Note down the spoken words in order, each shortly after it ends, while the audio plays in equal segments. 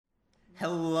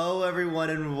Hello, everyone,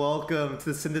 and welcome to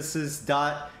the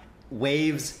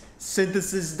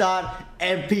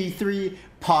synthesis.mp3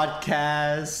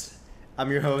 podcast.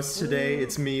 I'm your host today.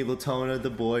 It's me, Latona,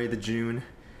 the boy, the June.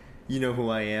 You know who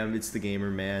I am. It's the gamer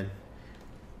man.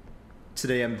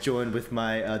 Today I'm joined with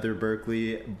my other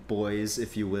Berklee boys,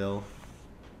 if you will.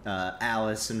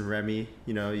 Alice and Remy.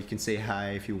 You know, you can say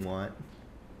hi if you want.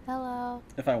 Hello.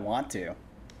 If I want to.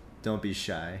 Don't be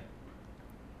shy.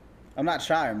 I'm not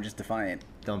shy, I'm just defiant.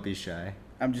 Don't be shy.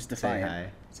 I'm just defiant. Say hi.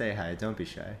 Say hi. Don't be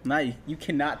shy. No, you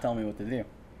cannot tell me what to do.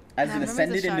 As an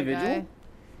ascended individual? Guy.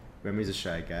 Remy's a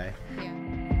shy guy.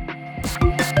 Yeah.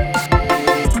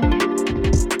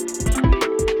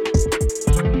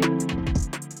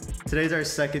 Today's our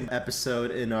second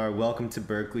episode in our Welcome to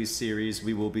Berklee series.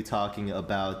 We will be talking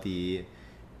about the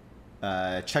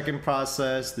check-in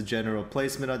process, the general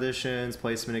placement auditions,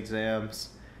 placement exams,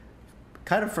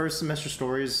 kind of first semester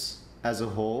stories as a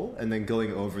whole, and then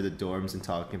going over the dorms and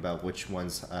talking about which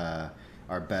ones are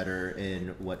better in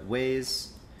what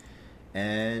ways.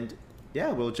 And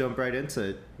yeah, we'll jump right into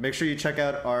it. Make sure you check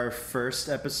out our first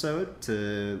episode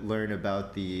to learn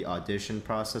about the audition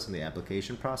process and the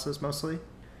application process mostly.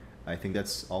 I think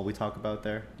that's all we talk about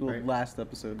there. Well, right? last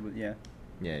episode, but yeah.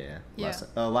 Yeah. Yeah.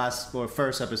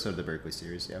 First episode of the Berklee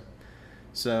series, yeah.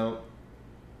 So,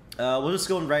 we'll just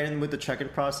go right in with the check-in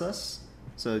process.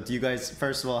 So, do you guys,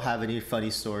 first of all, have any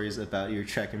funny stories about your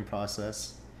check-in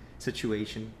process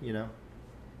situation, you know?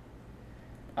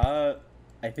 I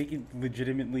think it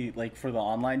legitimately, like, for the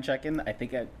online check-in, I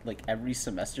think every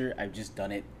semester I've just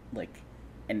done it, like,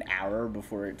 an hour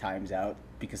before it times out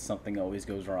because something always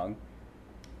goes wrong.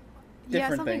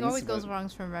 Something always goes wrong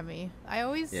from Remy. I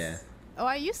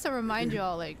used to remind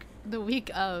y'all, like, the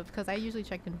week of, because I usually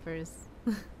check in first.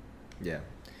 Yeah.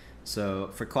 So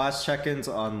for class check-ins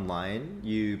online,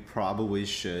 you probably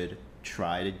should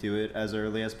try to do it as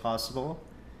early as possible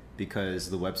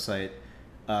because the website,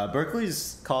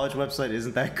 Berklee's college website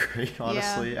isn't that great,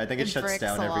 honestly. Yeah, I think it shuts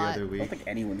down every other I week. don't think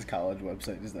anyone's college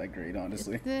website is that great,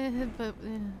 honestly.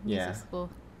 Yeah.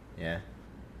 School. Yeah.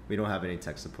 We don't have any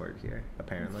tech support here,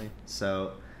 apparently.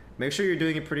 So make sure you're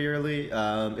doing it pretty early.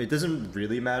 It doesn't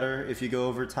really matter if you go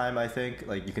over time, I think.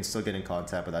 Like, you can still get in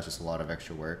contact, but that's just a lot of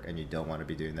extra work, and you don't want to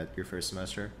be doing that your first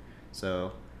semester.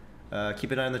 So keep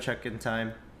an eye on the check-in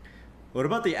time. What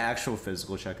about the actual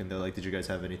physical check-in, though? Like, did you guys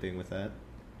have anything with that?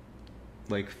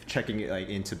 Like, checking like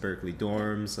into Berklee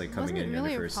dorms, like coming in on your first day? It wasn't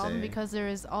really a problem because there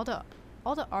is all the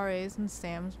RAs and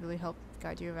SAMs really help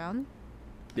guide you around.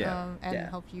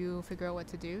 Help you figure out what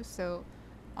to do. So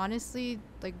honestly,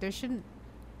 like, there shouldn't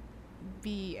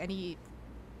be a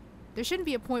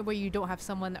point where you don't have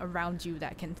someone around you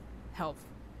that can help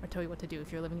or tell you what to do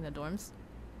if you're living in the dorms,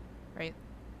 right?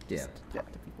 Just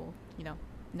talk to people,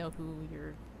 know who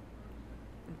your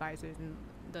advisors and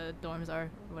the dorms are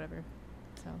or whatever.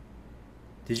 So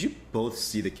did you both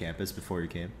see the campus before you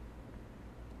came?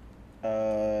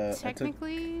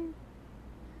 Technically.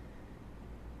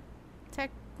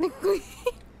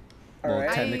 Well,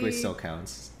 Alright. technically still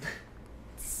counts.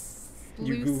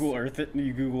 You Google Earth it?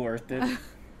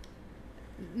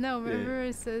 No, remember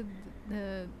I said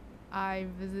that I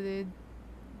visited,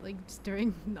 like, just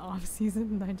during the off season,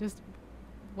 and I just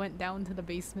went down to the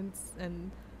basements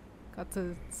and got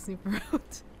to snoop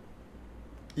around.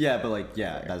 Yeah, but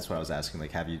that's what I was asking.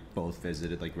 Like, have you both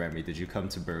visited? Like, Remy, did you come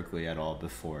to Berklee at all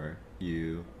before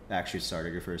you actually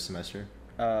started your first semester?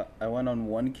 I went on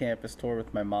one campus tour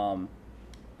with my mom.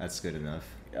 That's good enough.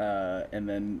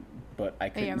 But I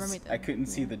couldn't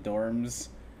see the dorms.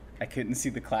 I couldn't see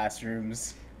the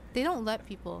classrooms. They don't let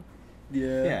people.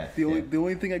 The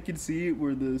only thing I could see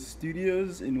were the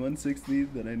studios in 160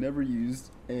 that I never used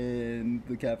and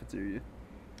the cafeteria.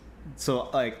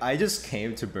 So, like, I just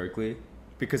came to Berklee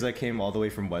because I came all the way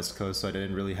from West Coast, so I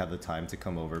didn't really have the time to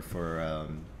come over for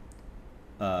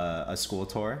a school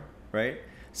tour, right?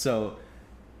 So,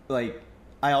 like,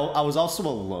 I was also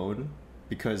alone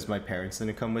because my parents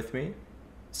didn't come with me.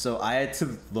 So I had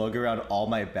to lug around all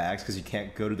my bags because you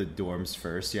can't go to the dorms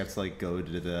first. You have to, like, go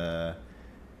to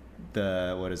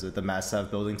the Mass Ave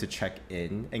building to check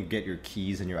in and get your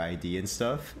keys and your ID and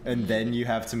stuff. And then you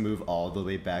have to move all the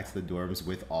way back to the dorms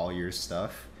with all your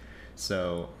stuff.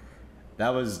 So that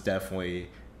was definitely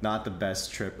not the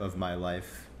best trip of my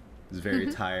life. It was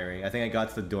very tiring. I think I got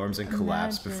to the dorms and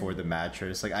collapsed before the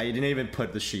mattress. Like, I didn't even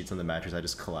put the sheets on the mattress. I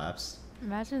just collapsed.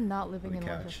 Imagine not living in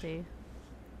 150.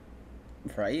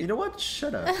 Right? You know what?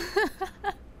 Shut up.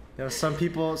 Some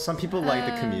people like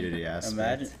the community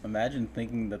aspect. Imagine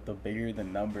thinking that the bigger the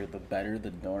number, the better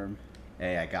the dorm.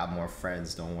 Hey, I got more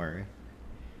friends. Don't worry.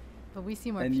 But we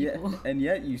see more people. And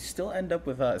yet you still end up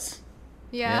with us.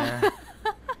 Yeah.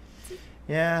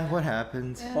 Yeah, what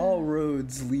happened? Yeah. All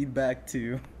roads lead back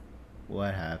to.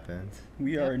 What happened?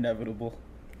 We are inevitable.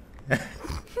 But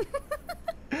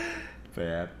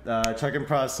yeah, check-in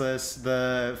process.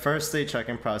 The first day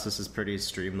check-in process is pretty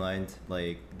streamlined.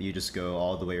 Like, you just go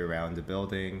all the way around the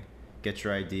building, get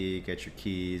your ID, get your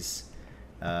keys,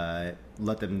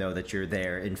 let them know that you're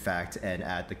there, in fact, and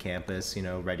at the campus. You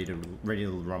know, ready to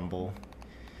rumble.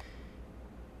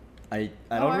 I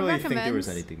don't really think there was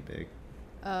anything big.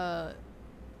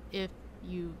 If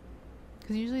you,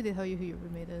 because usually they tell you who your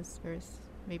roommate is first.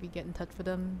 Maybe get in touch with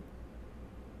them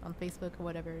on Facebook or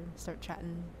whatever. Start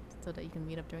chatting so that you can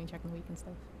meet up during check-in week and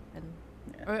stuff, and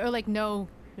or like know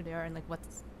who they are and like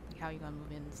what's like how you gonna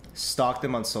move in and stuff. Stalk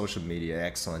them on social media.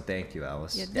 Excellent, thank you,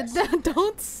 Alice. Yeah, Yes.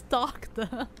 Don't stalk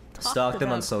them. Stalk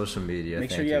them on social media.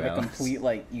 Make sure you have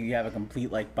a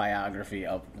complete biography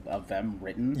of them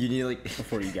written. You need like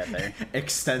before you get there.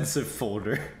 Extensive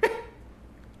folder.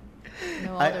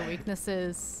 Know all their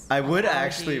weaknesses. I would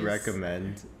actually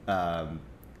recommend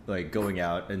like going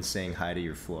out and saying hi to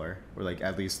your floor, or like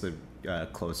at least the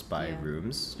close by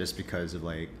rooms, just because of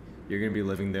like you're gonna be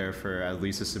living there for at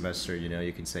least a semester. You know,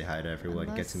 you can say hi to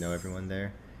everyone, get to know everyone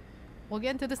there. We'll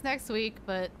get into this next week,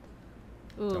 but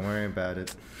ooh. Don't worry about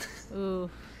it.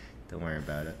 Ooh. Don't worry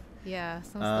about it. Yeah,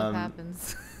 some stuff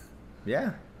happens.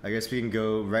 Yeah, I guess we can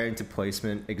go right into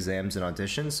placement exams and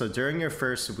auditions. So during your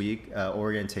first week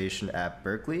orientation at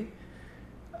Berklee,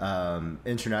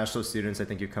 international students, I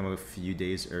think you come a few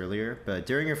days earlier, but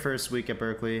during your first week at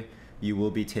Berklee, you will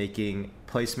be taking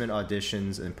placement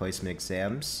auditions and placement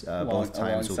exams. Both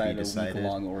times will be decided. A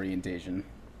week-long orientation.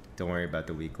 Don't worry about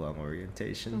the week-long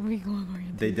orientation. Week-long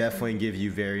orientation. They definitely give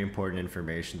you very important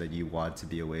information that you want to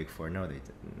be awake for. No, they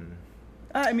didn't.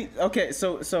 I mean, okay,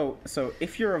 so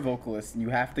if you're a vocalist, you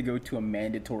have to go to a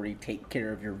mandatory take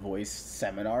care of your voice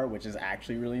seminar, which is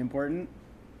actually really important.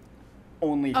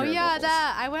 Only if you're a vocalist.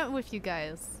 That I went with you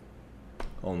guys.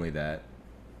 Only that.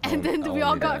 And then we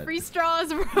all got free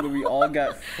straws, bro. We all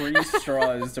got free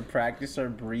straws to practice our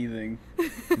breathing.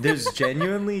 There's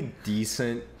genuinely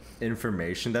decent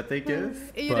information that they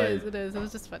give. It is. It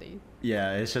was just funny.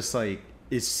 Yeah, it's just like,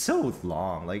 it's so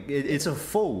long. Like, it's a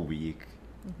full week.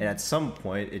 Mm-hmm. And at some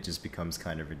point, it just becomes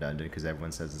kind of redundant because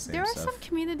everyone says the same stuff. There are some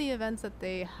community events that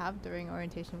they have during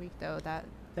orientation week, though, that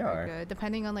are good.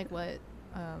 Depending on, like, what,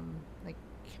 like,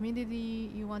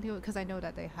 community you want to go. Because I know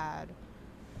that they had,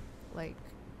 like,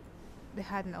 they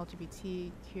had an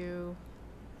LGBTQ,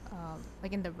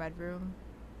 like in the Red Room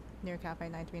near Cafe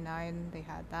 939. They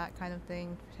had that kind of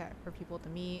thing for people to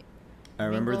meet. I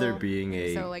remember there being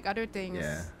a... So, like, other things...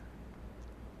 Yeah.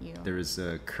 You know. There was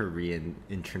a Korean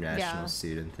international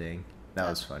student thing. That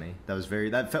was funny. That was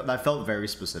very... That felt very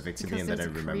specific to me, and then I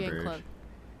remembered...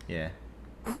 Yeah.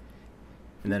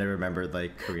 And then I remembered,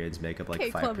 like, Koreans make up, like,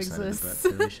 5% of the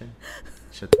population.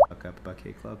 Shut the fuck up about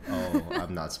K-Club. Oh,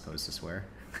 I'm not supposed to swear.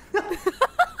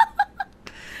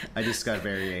 I just got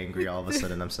very angry all of a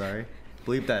sudden. I'm sorry.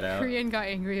 Bleep that out. Korean got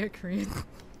angry at Korean.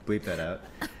 Bleep that out.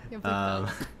 Yeah, bleep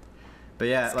that. But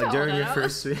yeah, like during your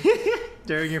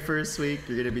first week,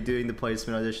 you're gonna be doing the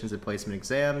placement auditions and placement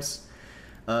exams.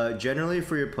 Generally,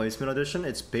 for your placement audition,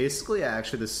 it's basically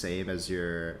actually the same as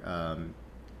your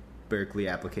Berklee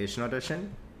application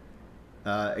audition,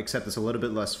 except it's a little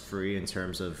bit less free in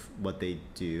terms of what they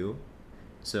do.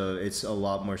 So it's a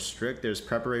lot more strict. There's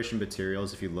preparation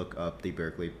materials. If you look up the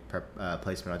Berklee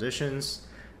placement auditions,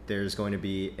 there's going to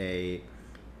be a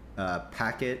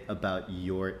packet about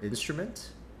your instrument,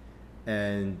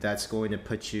 and that's going to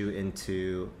put you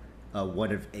into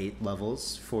one of 8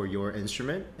 levels for your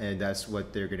instrument, and that's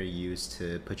what they're going to use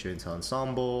to put you into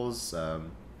ensembles,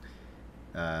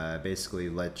 basically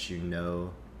let you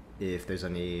know if there's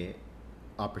any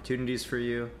opportunities for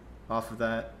you off of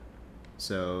that.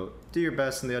 So do your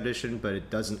best in the audition, but it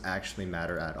doesn't actually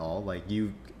matter at all. Like,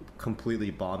 you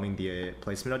completely bombing the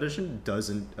placement audition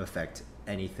doesn't affect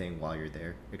anything while you're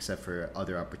there, except for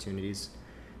other opportunities.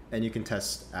 And you can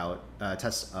test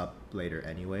up later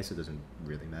anyway, so it doesn't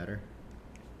really matter.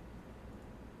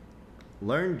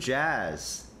 Learn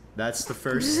jazz. That's the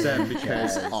first step,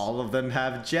 because all of them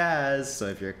have jazz. So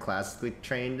if you're a classically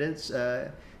trained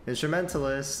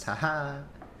instrumentalist, haha,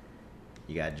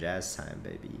 you got jazz time,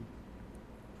 baby.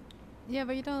 Yeah,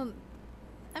 but you don't...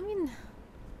 I mean,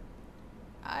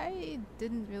 I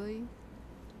didn't really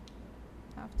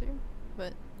have to,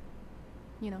 but,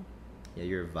 you know. Yeah,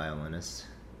 you're a violinist.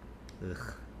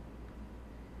 Ugh.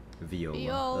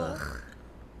 Viola.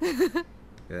 Ugh.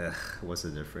 Ugh. What's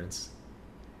the difference?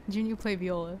 Junior play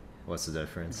viola. What's the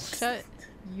difference? Shut.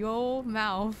 Yo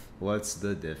mouth. What's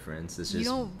the difference? It's just you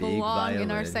don't big belong violin.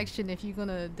 in our section if you're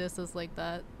gonna diss us like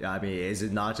that. Yeah, I mean, is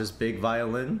it not just big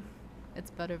violin?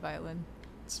 It's better violin.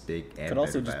 It's big and Could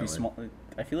also better just violin. be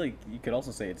small. I feel like you could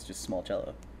also say it's just small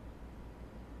cello.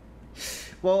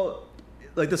 Well,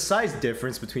 like the size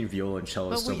difference between viola and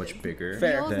cello is But so much bigger.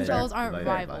 Fair. Violas and than cellos aren't like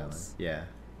rivals. violin. Yeah.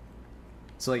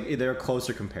 So like they're a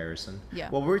closer comparison. Yeah.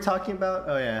 What were we talking about?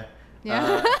 Oh yeah.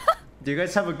 Yeah. Do you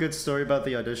guys have a good story about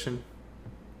the audition?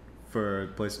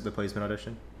 For the placement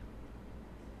audition?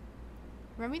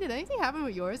 Remy, did anything happen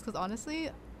with yours? Because honestly,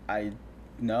 I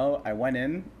went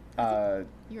in.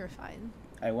 you were fine.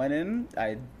 I went in.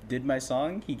 I did my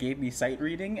song. He gave me sight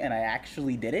reading, and I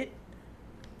actually did it.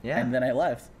 Yeah. And then I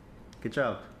left. Good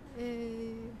job.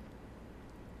 I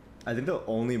think the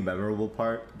only memorable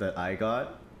part that I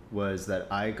got was that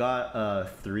I got a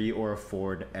 3 or a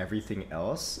 4 in everything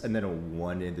else, and then a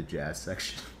 1 in the jazz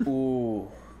section. Ooh.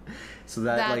 So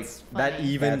that That's funny. that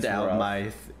evened That's out rough.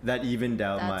 my That's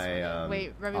my funny.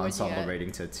 Wait, Remy, what'd you ensemble get?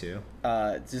 rating to 2.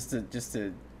 Just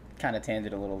to kind of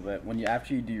tangent a little bit. When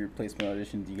after you do your placement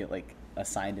auditions, you get like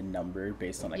assigned a number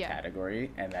based on a Yeah.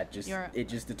 category, and that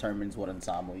just determines what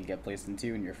ensemble you get placed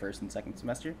into in your first and second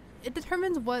semester. It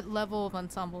determines what level of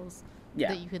ensembles Yeah.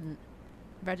 that you can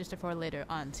register for later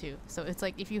on too. So it's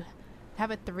like if you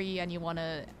have a 3 and you want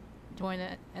to join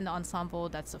an ensemble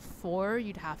that's a 4,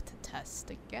 you'd have to test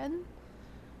again.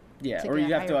 Yeah, To or get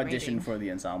you a have to higher audition rating. for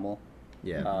the ensemble.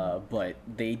 Yeah. But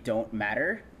they don't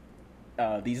matter.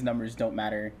 These numbers don't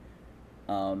matter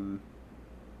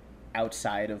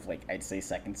outside of like I'd say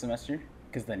second semester,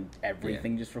 because then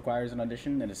everything just requires an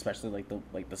audition, and especially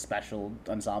like the special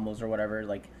ensembles or whatever,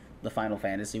 like the Final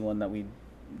Fantasy one that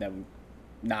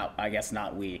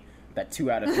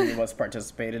 2 out of 3 of us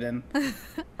participated in.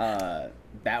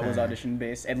 That was audition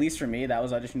based. At least for me, that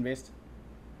was audition based.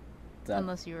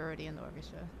 Unless you were already in the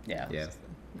orchestra. Yeah.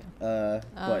 Yeah.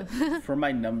 But for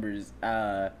my numbers,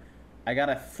 I got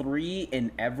a 3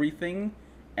 in everything,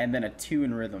 and then a 2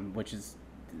 in rhythm,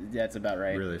 that's about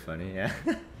right. Really funny, yeah.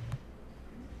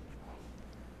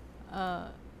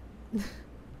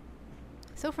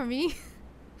 So for me,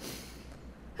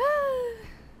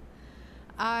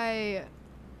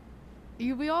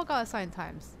 we all got assigned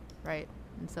times, right?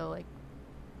 And so like,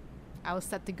 I was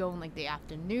set to go in like the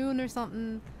afternoon or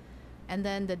something, and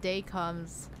then the day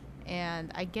comes,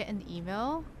 and I get an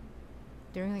email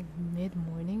during like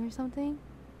mid-morning or something,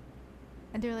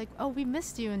 and they're like, "Oh, we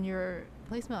missed you in your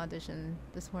placement audition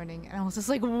this morning," and I was just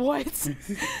like, "What?" Because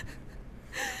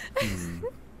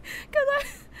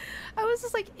I was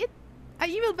just like, I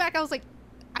emailed back. I was like,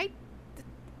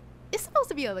 it's supposed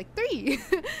to be at like 3,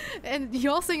 and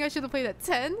y'all saying I should have played at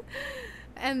 10,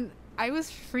 and I was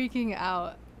freaking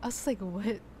out. I was like,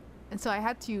 what? And so I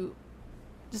had to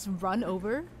just run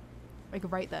over, like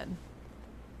right then.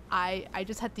 I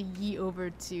just had to yeet over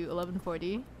to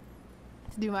 11:40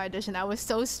 to do my audition. I was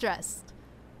so stressed.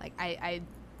 Like I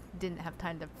didn't have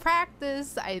time to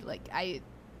practice. I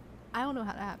don't know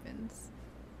how that happens,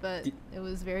 but it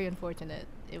was very unfortunate.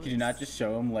 Did you not just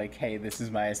show them like, hey, this is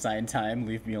my assigned time,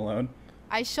 leave me alone?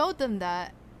 I showed them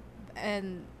that,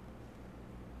 and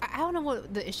I don't know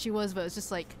what the issue was, but it was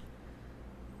just like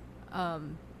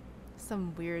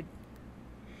some weird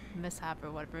mishap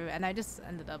or whatever, and I just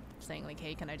ended up saying like,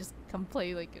 hey, can I just come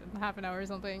play like in half an hour or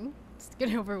something, just to get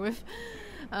it over with.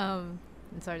 And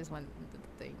so I just went and did the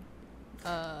thing.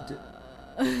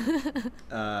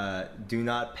 Do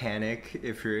not panic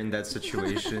if you're in that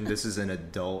situation. This is an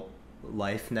adult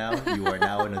life now. You are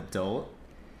now an adult.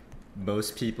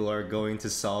 Most people are going to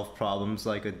solve problems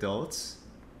like adults.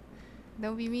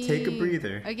 Don't be me. Take a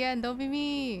breather. Again, don't be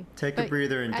me. Take a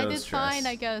breather and don't stress. I did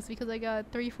fine, I guess, because I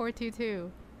got 3-4-2-2.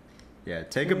 Yeah,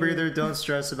 take a breather. Don't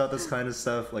stress about this kind of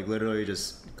stuff. Like, literally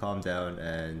just calm down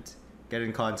and get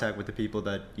in contact with the people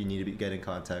that you need to get in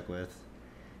contact with.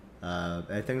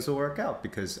 And things will work out,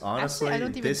 because honestly, actually, I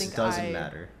don't even this think doesn't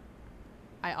matter.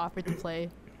 I offered to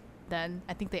play then.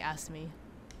 I think they asked me.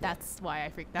 That's why I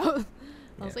freaked out.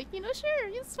 I was like, sure,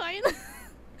 it's fine.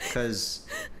 Because,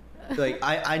 like,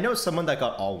 I know someone that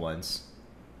got all 1s,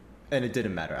 and it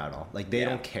didn't matter at all. Like, they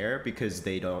don't care because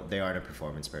they aren't a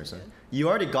performance person. Yeah. You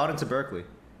already got into Berklee.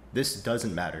 This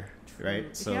doesn't matter, right?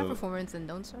 If you have performance, then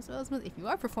don't stress about it. If you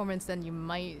are performance, then you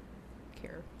might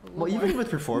care. Well, even with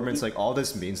performance, like, all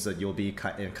this means that you'll be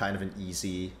in kind of an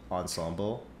easy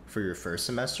ensemble for your first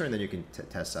semester, and then you can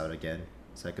test out again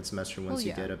second semester once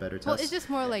you get a better test. Well, it's just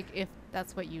more like if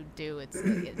that's what you do, it's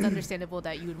understandable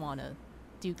that you would want to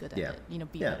do good at it,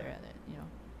 be better at it,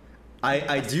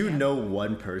 I do know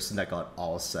one person that got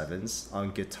all 7s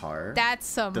on guitar. That's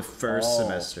some... The first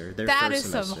semester. Their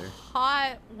first semester. Some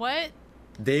hot... What?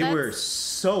 They were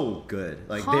so good.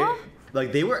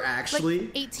 They were actually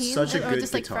like 18 such a good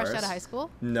just like guitarist. fresh out of high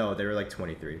school. No, they were like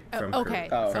 23 from okay.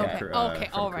 Korea.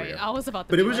 All right. I was about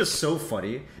to. But it was just so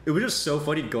funny. It was just so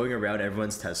funny going around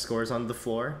everyone's test scores on the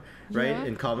floor, right,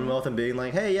 in Commonwealth, and being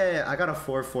like, "Hey, yeah, I got a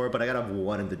 4.4, but I got a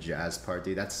 1 in the jazz part,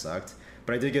 dude. That sucked.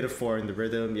 But I did get a 4 in the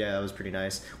rhythm. Yeah, that was pretty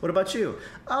nice. What about you?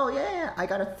 Oh yeah, I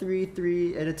got a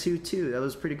 3.3 and a 2.2. That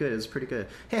was pretty good. It was pretty good.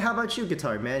 Hey, how about you,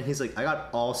 guitar man? He's like, I got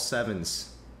all 7s.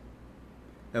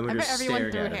 And we're just everyone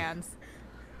staring threw at him. hands.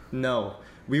 No,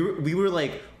 we were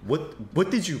like, what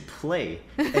did you play?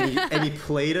 And he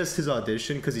played us his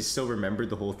audition because he still remembered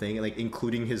the whole thing, like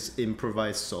including his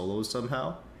improvised solos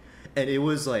somehow. And it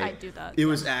was like, I do that, it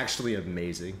was actually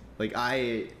amazing. Like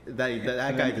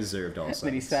that guy deserved all.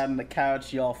 Then he sat on the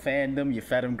couch. Y'all fanned him. You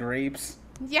fed him grapes.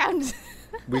 Yeah.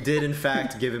 We did in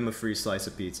fact give him a free slice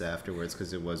of pizza afterwards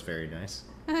because it was very nice.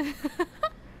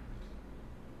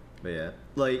 But yeah,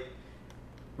 like.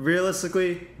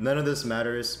 Realistically, none of this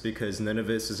matters because none of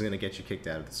this is going to get you kicked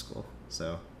out of the school.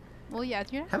 So, well, yeah,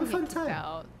 you're not have a gonna fun get kicked time.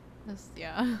 out.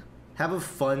 Yeah. Have a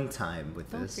fun time with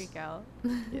Don't this. freak out.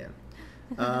 Yeah.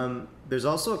 There's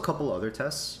also a couple other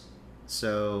tests.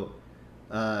 So,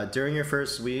 during your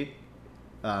first week,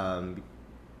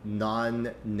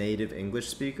 non-native English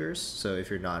speakers. So, if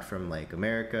you're not from like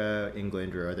America,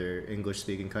 England, or other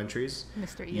English-speaking countries,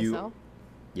 Mr. ESL.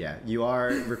 You are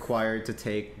required to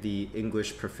take the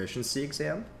English proficiency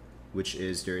exam, which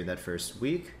is during that first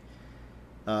week.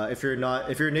 If you're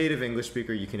a native English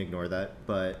speaker, you can ignore that,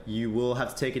 but you will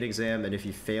have to take an exam, and if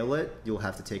you fail it, you'll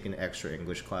have to take an extra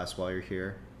English class while you're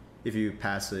here. If you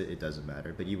pass it, it doesn't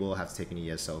matter, but you will have to take an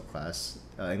ESL class,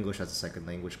 English as a second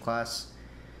language class,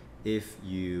 if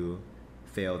you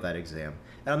fail that exam.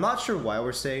 And I'm not sure why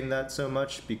we're saying that so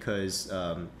much, because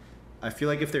I feel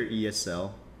like if they're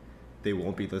ESL, they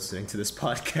won't be listening to this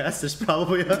podcast. There's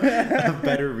probably a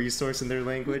better resource in their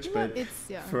language, but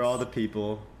for all the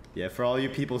people, for all you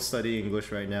people studying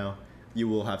English right now, you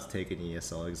will have to take an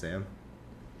ESL exam.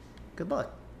 Good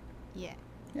luck. Yeah.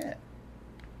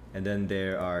 And then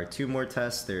there are 2 more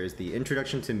tests. There's the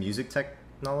Introduction to Music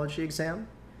Technology exam,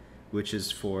 which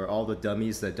is for all the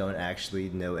dummies that don't actually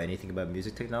know anything about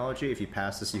music technology. If you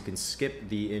pass this, you can skip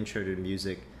the Intro to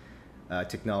Music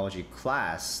Technology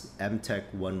class,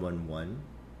 MTech 111,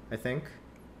 I think.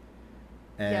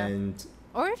 And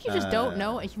or if you just don't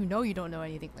know, if you know you don't know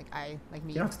anything, like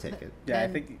me, you don't have to take it. Yeah, I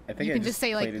think you can just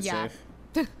say like, yeah.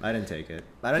 I didn't take it.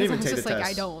 I don't even take the test. Like,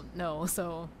 I don't know,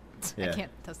 so I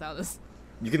can't test out this.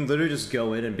 You can literally just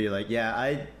go in and be like,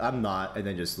 I'm not, and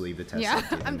then just leave the test. Yeah,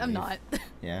 I'm not.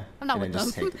 Yeah, I'm not and with then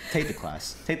them. Just take the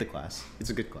class. Take the class. It's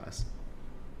a good class.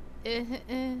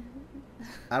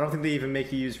 I don't think they even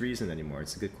make you use Reason anymore.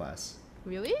 It's a good class.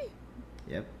 Really?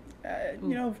 Yep.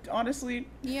 Honestly.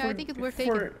 Yeah, I think it's worth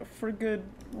taking. For good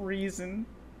reason.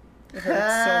 It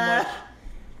hurts so much.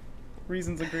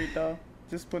 Reason's a great DAW.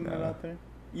 Just putting it out there.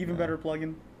 Even better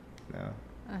plugin. No.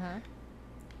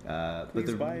 But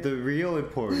the real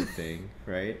important thing,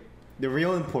 right? The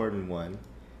real important one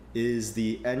is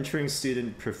the Entering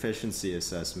Student Proficiency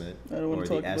Assessment, or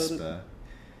the ESPA.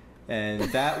 And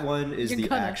that one is the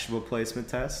actual placement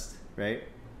test, right?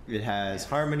 It has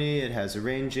harmony, it has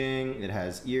arranging, it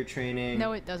has ear training.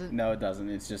 No, it doesn't. No, it doesn't.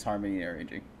 It's just harmony and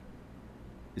arranging.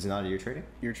 Is it not ear training?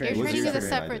 Ear training is a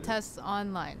separate test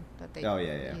online that they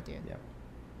you do. Yeah.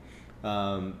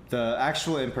 The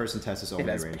actual in-person test is only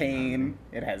arranging. It has pain.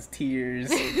 It has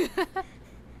tears.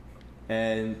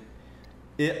 And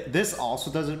this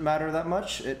also doesn't matter that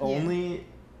much. It only...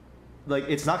 Like,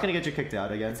 it's not going to get you kicked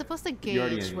out again. It's supposed to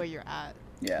gauge where you're at.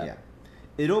 Yeah.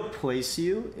 It'll place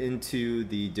you into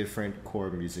the different core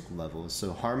music levels.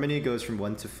 So harmony goes from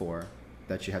 1 to 4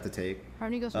 that you have to take.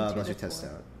 Harmony goes from 2 to 4. Test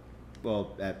out.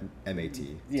 Well, at MAT.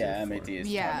 Yeah, MAT is.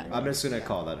 Yeah. I'm just going to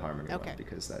call that harmony 1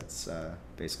 because that's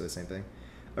basically the same thing.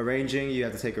 Arranging, you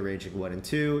have to take arranging 1 and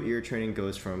 2. Ear training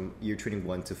goes from ear training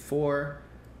 1 to 4,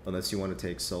 unless you want to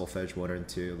take solfege 1 and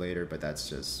 2 later, but that's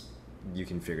just... You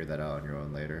can figure that out on your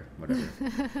own later, whatever.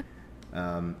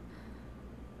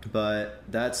 But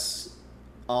that's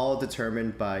all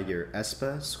determined by your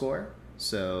ESPA score.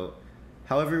 So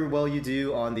however well you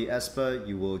do on the ESPA,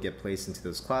 you will get placed into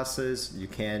those classes. You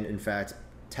can, in fact,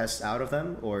 test out of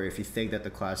them, or if you think that the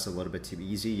class is a little bit too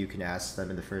easy, you can ask them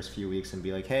in the first few weeks and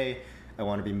be like, hey, I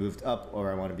want to be moved up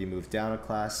or I want to be moved down a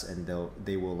class, and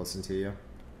they will listen to you.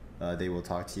 They will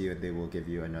talk to you and they will give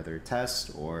you another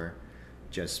test or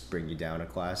just bring you down a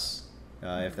class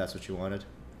if that's what you wanted.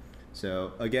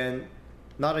 So again,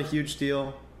 not a huge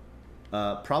deal.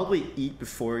 Probably eat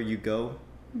before you go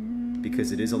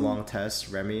because it is a long test.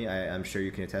 Remy, I'm sure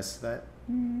you can attest to that.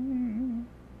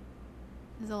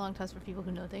 This is a long test for people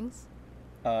who know things.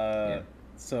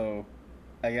 So,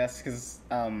 I guess because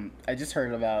I just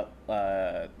heard about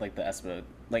like the ESPA,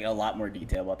 like a lot more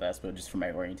detail about the ESPA just from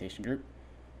my orientation group.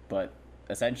 But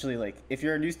essentially, like if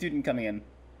you're a new student coming in,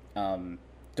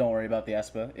 don't worry about the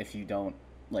ESPA if you don't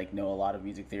like know a lot of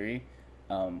music theory.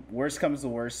 Worst comes to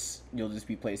worst, you'll just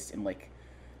be placed in like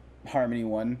Harmony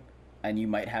 1, and you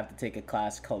might have to take a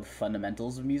class called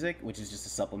Fundamentals of Music, which is just a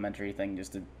supplementary thing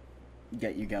just to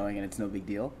get you going, and it's no big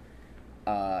deal.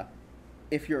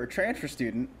 If you're a transfer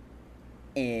student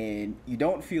and you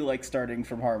don't feel like starting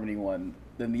from Harmony 1,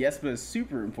 then the ESPA is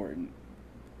super important,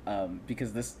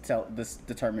 because this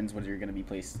determines whether you're going to be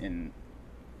placed in,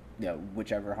 you know,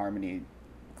 whichever harmony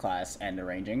class and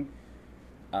arranging.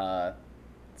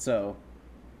 So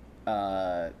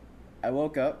I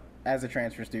woke up as a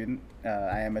transfer student.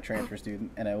 I am a transfer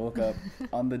student, and I woke up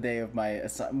on the day of my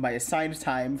assigned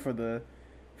time for the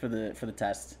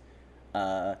test,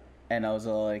 and I was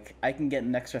like, I can get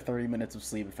an extra 30 minutes of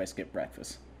sleep if I skip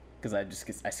breakfast, because I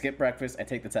skip breakfast, I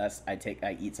take the test,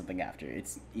 I eat something after.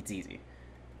 It's easy.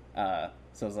 So I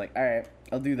was like, all right,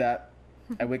 I'll do that.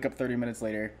 I wake up 30 minutes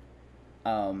later,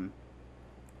 and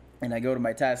I go to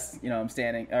my test. You know, I'm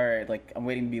standing. All right, like I'm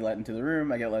waiting to be let into the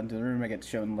room. I get let into the room. I get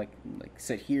shown like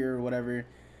sit here or whatever,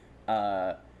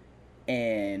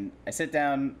 and I sit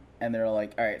down, and they're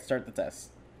like, all right, start the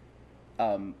test.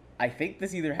 I think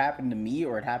this either happened to me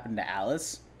or it happened to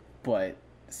Alice, but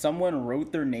someone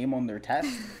wrote their name on their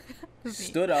test,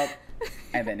 stood up,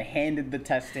 and then handed the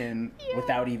test in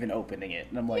without even opening it.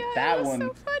 And I'm like, that one.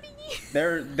 So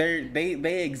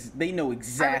funny. They know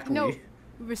exactly. No,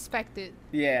 respect it.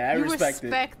 Yeah, I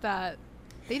respect that.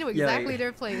 They know exactly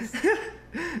their place.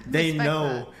 They know.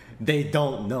 That. They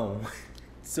don't know.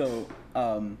 So,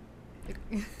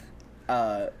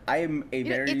 I am a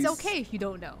very. It's okay if you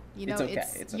don't know. You know,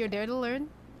 it's you're there to learn.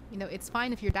 You know, it's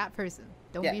fine if you're that person.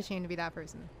 Don't be ashamed to be that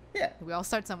person. Yeah. We all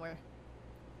start somewhere.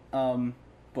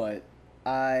 But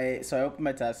I open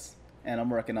my test and I'm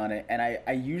working on it, and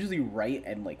I usually write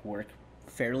and like work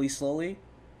fairly slowly.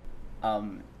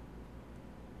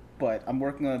 But I'm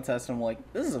working on the test and I'm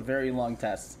like, this is a very long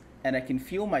test, and I can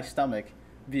feel my stomach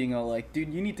being all like,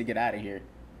 dude, you need to get out of here.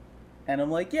 And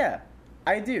I'm like, yeah,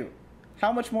 I do.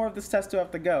 How much more of this test do I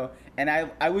have to go? And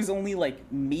I was only like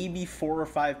maybe 4 or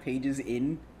 5 pages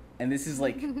in, and this is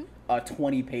like a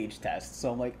 20-page test.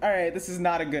 So I'm like, all right, this is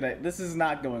not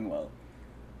going well.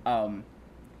 Not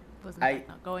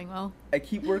going well. I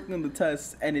keep working on the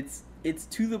test, and it's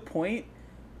to the point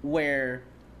where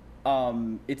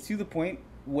the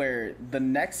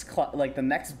next the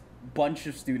next bunch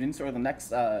of students, or the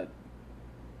next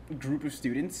group of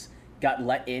students, got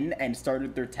let in and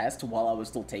started their test while I was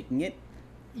still taking it.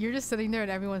 You're just sitting there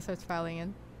and everyone starts filing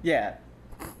in. Yeah.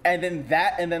 And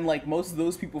then like most of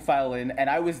those people file in, and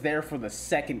I was there for the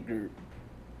second group.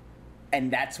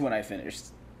 And that's when I finished.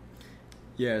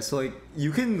 Yeah, so like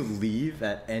you can leave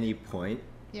at any point.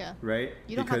 Yeah. Right?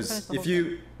 You don't have to finish the whole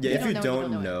thing. If you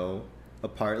don't know know a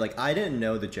part, like I didn't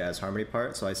know the jazz harmony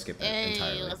part, so I skipped it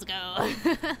entirely. Let's go.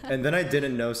 And then I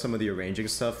didn't know some of the arranging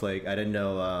stuff, like I didn't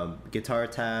know guitar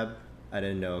tab. I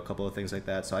didn't know a couple of things like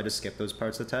that, so I just skipped those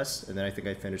parts of the test, and then I think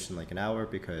I finished in like an hour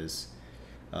because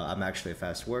I'm actually a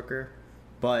fast worker.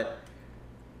 But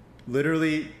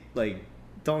literally, like,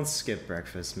 don't skip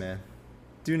breakfast, man.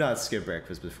 Do not skip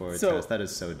breakfast before a test. That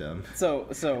is so dumb. So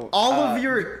all of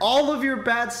your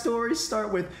bad stories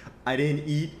start with I didn't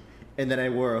eat, and then I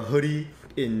wore a hoodie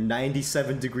in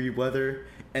 97-degree weather,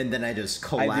 and then I just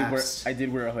collapsed. I did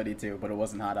wear a hoodie too, but it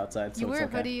wasn't hot outside, so you wear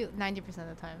it's okay. a hoodie 90% of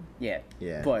the time. Yeah.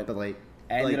 But like,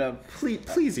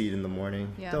 please eat in the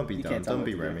morning. Yeah. Don't be dumb. Don't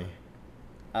be Remy.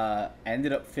 I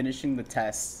ended up finishing the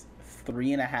test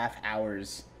 3.5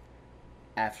 hours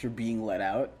after being let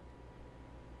out.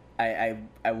 I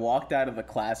walked out of the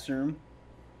classroom.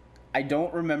 I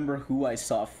don't remember who I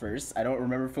saw first. I don't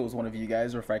remember if it was one of you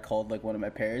guys or if I called like one of my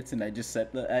parents, and I just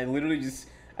said that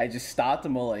I just stopped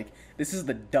them all like, this is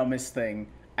the dumbest thing.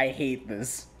 I hate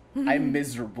this. I'm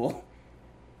miserable.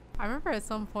 I remember at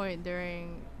some point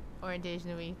during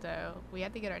orientation week though, we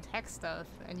had to get our tech stuff,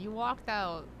 and you walked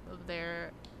out of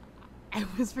there. I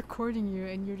was recording you,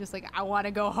 and you're just like, I want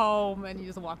to go home, and you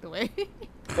just walked away.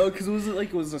 Oh, because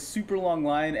it was a super long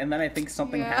line, and then I think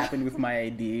something happened with my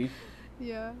ID.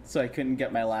 Yeah. So I couldn't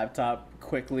get my laptop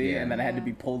quickly, and then I had to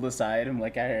be pulled aside. I'm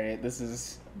like, all right, this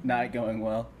is not going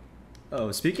well. Oh,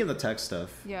 speaking of the tech stuff,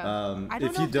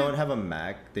 if you don't have a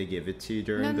Mac, they give it to you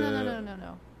during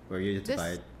No. Or you have to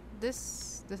buy it.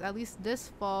 This at least this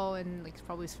fall and like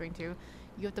probably spring too,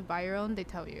 you have to buy your own. They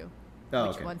tell you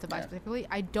which one to buy specifically.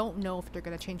 I don't know if they're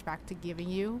gonna change back to giving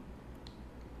you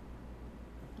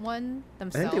one I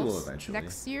think themselves they will eventually.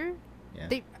 next year. Yeah.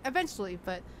 They eventually,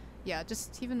 but yeah,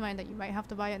 just keep in mind that you might have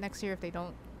to buy it next year if they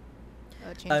don't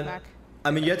change back. I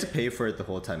mean, you have to pay for it the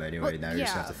whole time anyway. Now you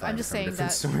just have to find it from a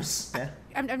different source. Yeah.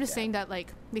 I'm just saying that,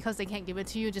 like, because they can't give it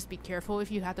to you, just be careful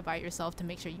if you have to buy it yourself to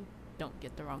make sure you don't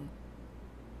get the wrong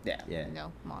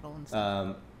model and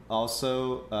stuff.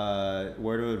 Also,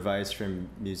 word of advice from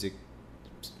music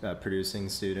producing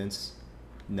students: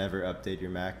 never update your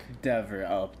Mac. Never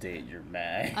update your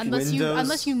Mac. Unless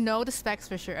you know the specs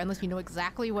for sure. Unless you know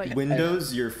exactly what.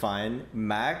 Windows, you're fine.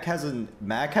 Mac has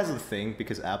a thing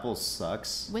because Apple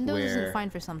sucks. Windows isn't fine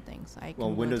for some things.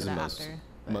 Windows is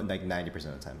like 90%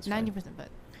 of the time. 90%, but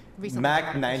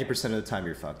Mac 90% of the time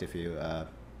you're fucked if you. I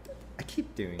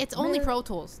keep doing. It's only Pro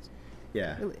Tools.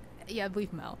 Yeah. Yeah, I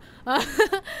believe Mel.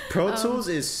 Pro Tools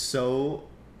is so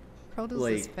Pro Tools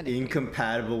is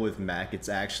incompatible with Mac. It's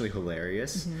actually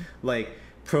hilarious. Mm-hmm. Like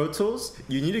Pro Tools,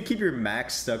 you need to keep your Mac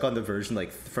stuck on the version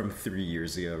like from 3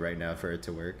 years ago right now for it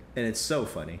to work, and it's so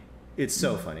funny. It's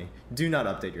so funny. Do not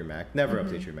update your Mac. Never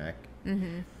update your Mac.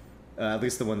 At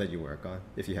least the one that you work on,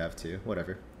 if you have to.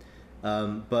 Whatever.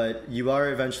 But you are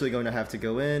eventually going to have to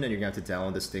go in and you're going to have to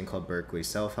download this thing called Berklee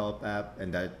Self-Help app,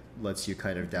 and that lets you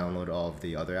kind of download all of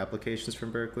the other applications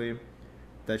from Berklee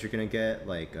that you're going to get,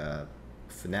 like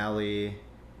Finale,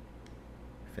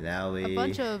 a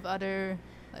bunch of other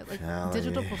like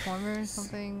Digital Performer or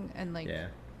something, and like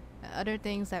other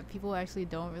things that people actually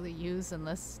don't really use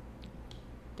unless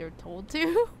they're told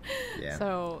to. Yeah.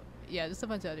 So yeah, just a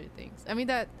bunch of other things. I mean,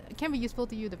 that can be useful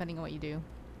to you depending on what you do.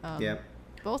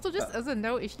 But also, just as a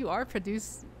note, if you are a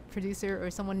producer or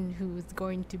someone who's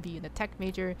going to be in a tech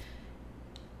major,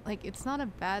 like, it's not a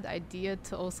bad idea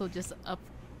to also just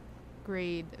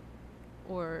upgrade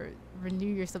or renew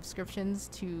your subscriptions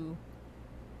to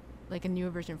like a newer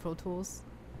version of Pro Tools.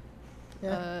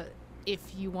 If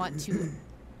you want to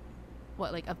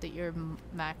update your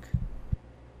Mac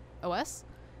OS,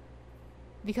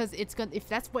 because it's gonna, if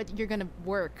that's what you're gonna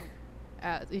work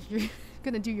at, if you're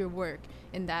gonna do your work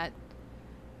in that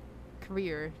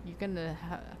career, you're gonna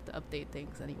have to update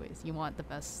things anyways. You want the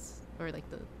best, or like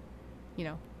the,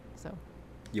 so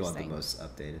you want the most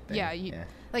updated thing. Yeah,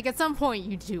 like at some point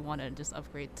you do want to just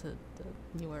upgrade to the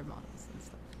newer models and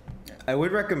stuff. I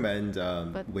would recommend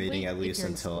waiting at least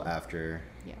until after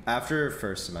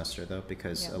first semester, though,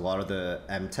 because a lot of the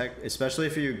MTech, especially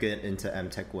if you get into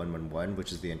MTech 111,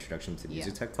 which is the introduction to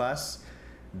music tech class,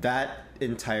 that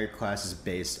entire class is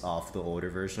based off the older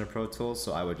version of Pro Tools,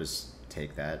 so I would just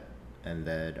take that and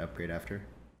then upgrade after.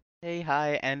 Hey,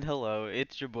 hi, and hello,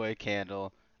 it's your boy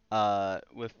Candle.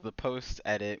 With the post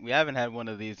edit, we haven't had one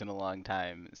of these in a long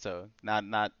time, so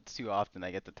not too often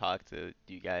I get to talk to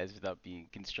you guys without being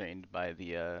constrained by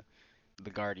the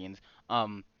Guardians.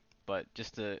 But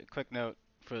just a quick note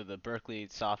for the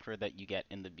Berklee software that you get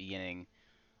in the beginning,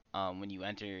 when you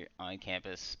enter on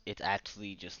campus, it's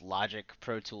actually just Logic,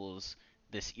 Pro Tools,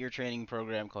 this ear training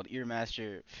program called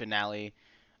Earmaster, Finale,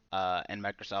 and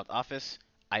Microsoft Office.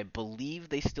 I believe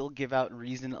they still give out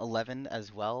Reason 11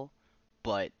 as well,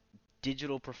 but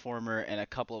Digital Performer and a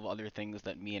couple of other things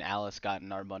that me and Alice got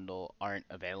in our bundle aren't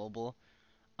available.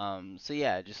 So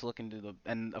yeah, just look into the,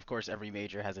 and of course every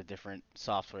major has a different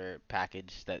software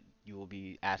package that you will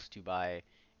be asked to buy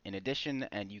in addition,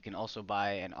 and you can also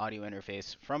buy an audio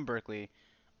interface from Berklee.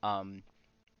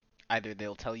 Either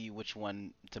they'll tell you which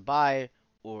one to buy,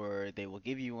 or they will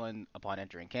give you one upon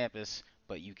entering campus,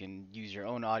 but you can use your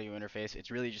own audio interface. It's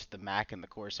really just the Mac and the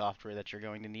core software that you're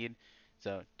going to need.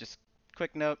 So just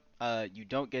quick note, you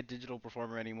don't get Digital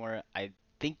Performer anymore. I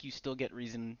think you still get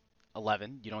Reason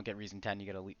 11. You don't get Reason 10, you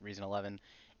get a Reason 11.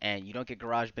 And you don't get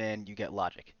GarageBand, you get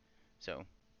Logic. So,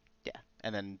 yeah.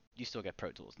 And then you still get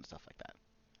Pro Tools and stuff like that.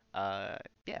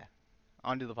 Yeah.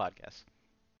 On to the podcast.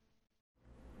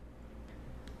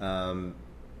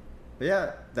 But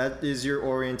yeah, that is your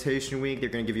orientation week. They're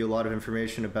going to give you a lot of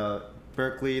information about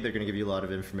Berklee. They're going to give you a lot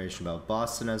of information about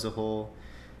Boston as a whole.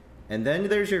 And then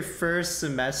there's your first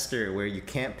semester where you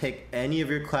can't pick any of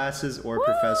your classes or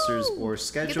professors or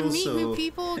schedules. Get to meet new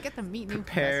people, get to meet new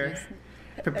professors.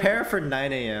 Prepare for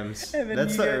 9 a.m.s.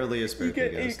 That's the earliest Berklee goes. You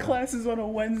get 8 classes on a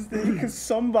Wednesday because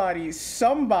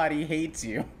somebody hates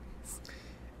you.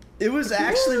 It was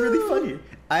actually really funny.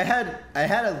 I had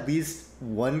at least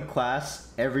one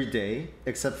class every day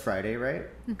except Friday, right?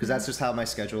 Because that's just how my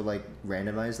schedule like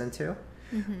randomized into.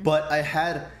 But I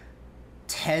had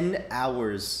 10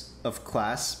 hours of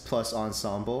class plus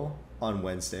ensemble on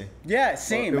Wednesday. Yeah,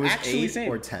 same. Well, it was actually 8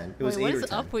 same. or 10. It was 8 or 10.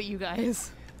 What's up with you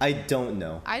guys? I don't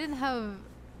know. I didn't have,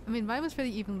 I mean, mine was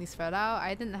pretty evenly spread out.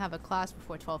 I didn't have a class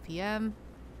before 12 p.m.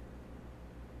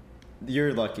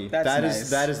 You're lucky. That's nice.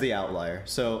 That is the outlier.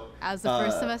 So As the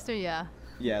first semester, yeah.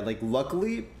 Yeah, like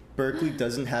luckily Berklee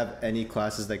doesn't have any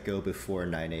classes that go before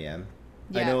 9 a.m.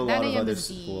 Yeah, I know a lot of 9 other is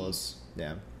the- schools.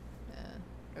 Yeah.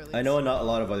 Early. I know a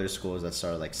lot of other schools that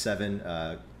start like 7.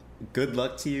 Good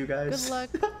luck to you guys. Good luck.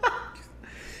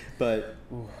 But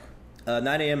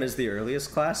 9 a.m. is the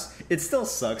earliest class. It still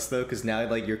sucks though, because now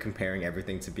like you're comparing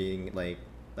everything to being like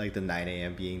the 9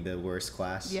 a.m. being the worst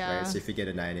class. Yeah. Right? So if you get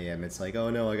a 9 a.m., it's like, oh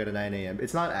no, I got a 9 a.m.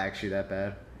 It's not actually that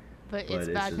bad. But it's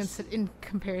bad in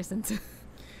comparison to...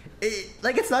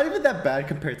 It's not even that bad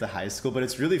compared to high school, but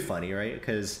it's really funny, right?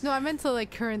 Because... No, I meant to like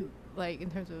current, like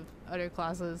in terms of other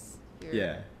classes. Here.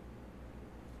 Yeah.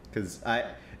 Because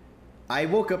I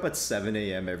woke up at 7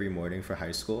 a.m. every morning for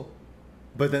high school.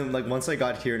 But then, like, once I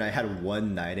got here and I had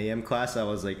one 9 a.m. class, I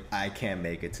was like, I can't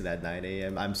make it to that 9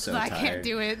 a.m. I'm so tired. I can't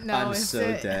do it. No, I'm so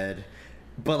dead.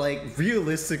 But, like,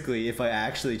 realistically, if I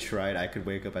actually tried, I could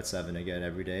wake up at 7 again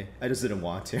every day. I just didn't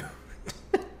want to.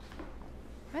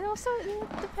 And also,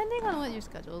 depending on what your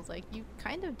schedule is, like, you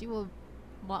kind of do a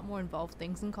lot more involved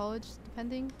things in college,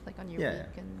 depending, like, on your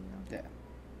week and, Yeah.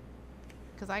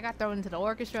 Because I got thrown into the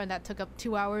orchestra, and that took up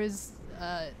 2 hours,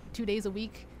 2 days a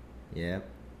week. Yep.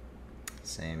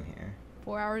 Same here.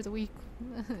 4 hours a week.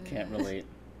 Can't relate.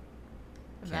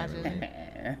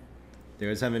 Imagine. Do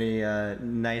you guys have any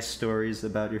nice stories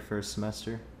about your first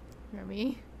semester? For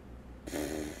me?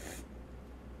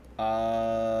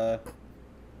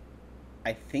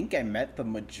 I think I met the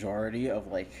majority of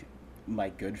like my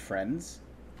good friends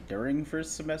during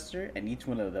first semester, and each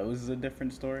one of those is a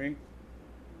different story.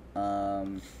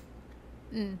 Other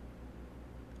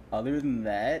than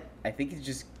that, I think it's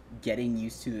just getting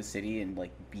used to the city and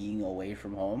like being away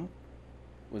from home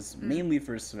was mainly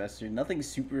first semester. Nothing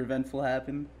super eventful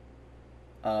happened.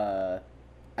 I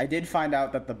did find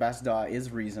out that the best DAW is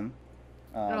Reason.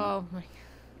 Oh my god.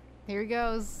 Here he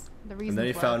goes. The reason. And then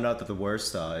he found out that the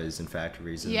worst is in fact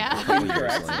Reason. Yeah.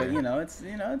 Correct, but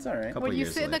it's all right. When you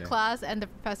sit in the class and the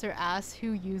professor asks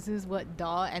who uses what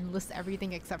DAW and lists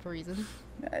everything except for Reason.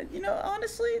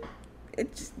 Honestly,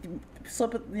 it just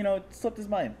slipped his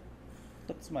mind.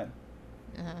 Slipped his mind.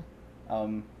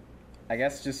 I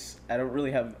guess just I don't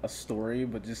really have a story,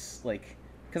 but just like,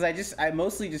 cause I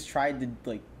mostly just tried to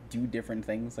like do different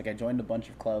things. Like I joined a bunch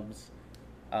of clubs,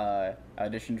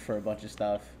 auditioned for a bunch of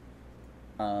stuff,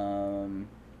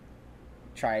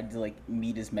 tried to like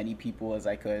meet as many people as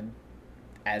I could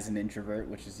as an introvert,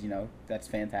 which is that's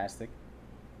fantastic.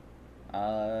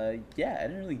 I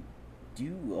didn't really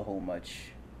do a whole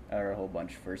bunch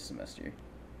first semester.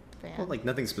 Band. Well, like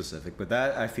nothing specific, but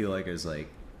that I feel like is like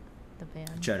The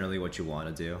band. generally what you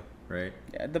want to do, right?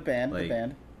 Yeah, the band.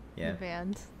 Yeah. The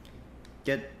band.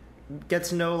 Get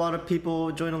to know a lot of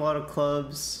people, join a lot of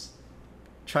clubs,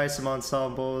 try some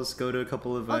ensembles, go to a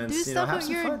couple events. Do stuff have with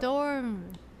some your fun. dorm.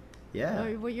 Yeah.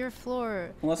 Or with your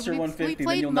floor. Unless you're 150, we then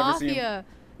played you'll never see Mafia.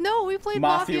 No, we played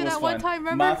Mafia Mafia was that one fun. time.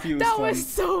 Remember? Mafia was that fun. was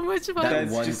so much fun. That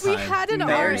one We time. had an That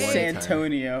There's RA. one time.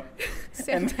 Santonio.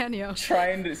 Santanio.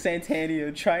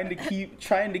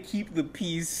 trying to keep the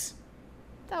peace.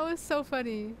 That was so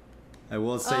funny. I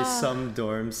will say some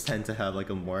dorms tend to have like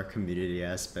a more community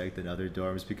aspect than other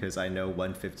dorms because I know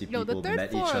 150 No, the people third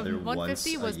met floor each of other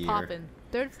 150 once was a year. poppin'.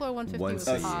 Third floor 150 Once was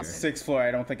a year. poppin'. Sixth floor.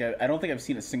 I don't think I've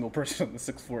seen a single person on the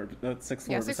sixth floor. Sixth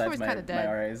floor Yeah, sixth besides floor is my kinda dead.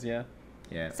 RAs. Yeah.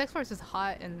 Yeah. Sixth floor is just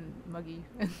hot and muggy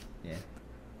and Yeah.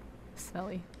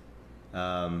 smelly.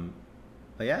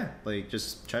 But yeah, like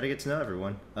just try to get to know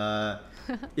everyone.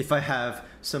 If I have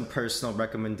some personal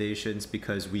recommendations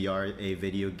because we are a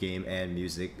video game and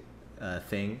music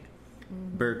thing,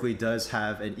 Berklee does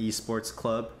have an esports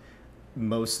club.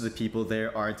 Most of the people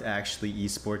there aren't actually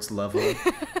esports level,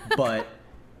 but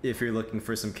if you're looking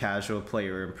for some casual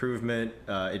player improvement,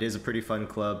 it is a pretty fun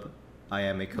club. I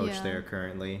am a coach there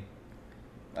currently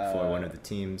for one of the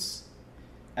teams.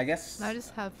 I guess I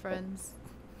just have friends.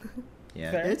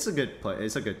 Yeah, Fair. it's a good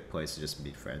It's a good place to just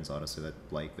meet friends, honestly, that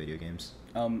like video games.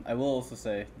 I will also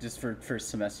say, just for first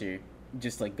semester,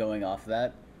 just like going off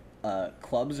that,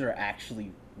 clubs are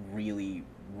actually really,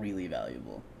 really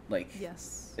valuable. Like,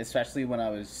 Yes. especially when I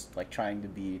was like trying to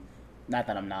be, not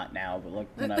that I'm not now, but like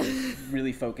when I was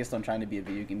really focused on trying to be a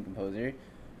video game composer,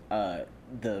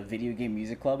 the video game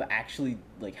music club actually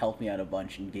like helped me out a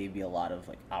bunch and gave me a lot of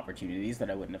like opportunities that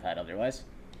I wouldn't have had otherwise.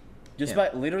 Just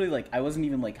by literally like I wasn't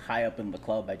even like high up in the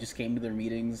club. I just came to their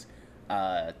meetings.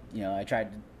 I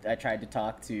tried to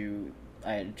talk to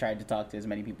as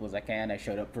many people as I can. I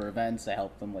showed up for events. I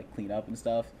helped them like clean up and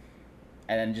stuff.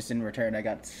 And then just in return, I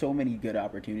got so many good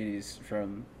opportunities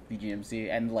from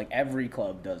VGMC, and like every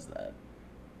club does that.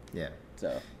 Yeah.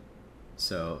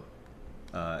 So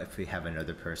If we have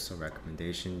another personal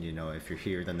recommendation, if you're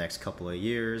here the next couple of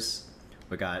years,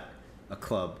 we got a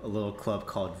little club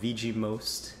called VG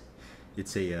Most.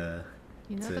 It's a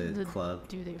the club.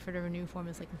 Due date for the renew form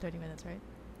is like in 30 minutes, right?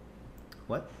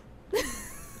 What?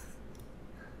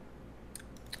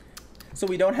 So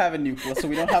we don't have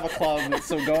a club.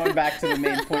 So going back to the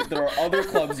main point, there are other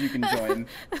clubs you can join.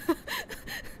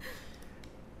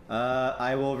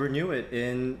 I will renew it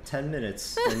in 10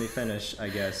 minutes. Let me finish, I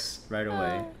guess, right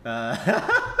away.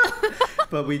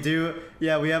 But we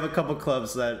have a couple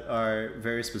clubs that are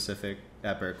very specific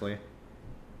at Berklee.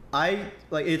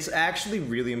 It's actually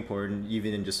really important,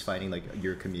 even in just finding like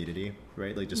your community,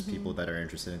 right? Like just people that are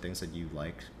interested in things that you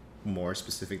like, more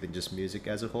specific than just music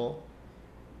as a whole.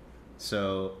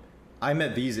 So I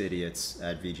met these idiots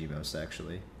at VG Most,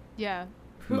 actually. Yeah.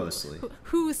 Mostly.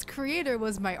 Whose creator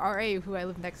was my RA, who I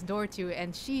live next door to,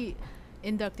 and she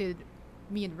inducted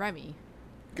me and Remy.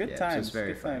 Good times.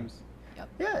 Very good funny. times. Yep.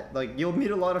 Yeah, like you'll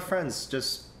meet a lot of friends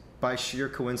just by sheer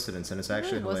coincidence, and it's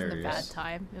actually hilarious. It wasn't a bad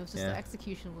time. It was just the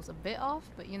execution was a bit off,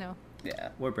 but Yeah.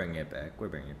 We're bringing it back.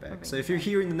 So if you're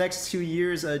here in the next 2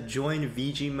 years, join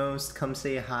VG Most. Come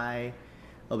say hi.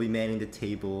 I'll be manning the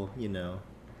table.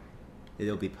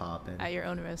 It'll be popping. At your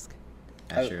own risk.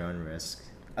 At your own risk.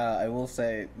 I will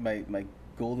say my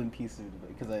golden piece of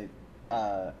advice, because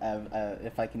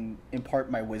if I can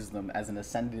impart my wisdom as an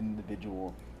ascended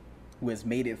individual who has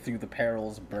made it through the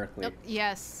perils of Berklee.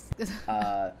 Yes.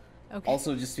 Okay. Okay.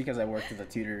 Also, just because I worked as a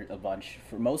tutor a bunch,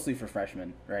 mostly for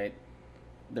freshmen, right?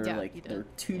 There are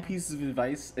two pieces of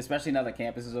advice, especially now that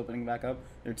campus is opening back up.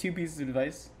 There are two pieces of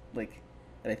advice that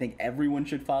I think everyone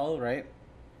should follow, right?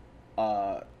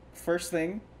 First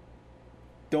thing,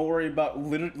 don't worry about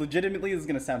legitimately. This is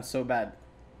gonna sound so bad.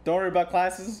 Don't worry about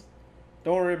classes.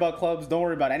 Don't worry about clubs. Don't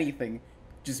worry about anything.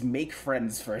 Just make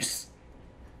friends first.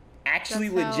 Actually,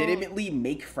 legitimately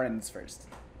make friends first.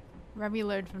 Remy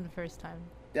learned from the first time.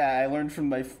 Yeah, I learned from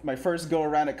my first go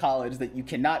around at college that you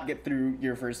cannot get through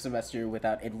your first semester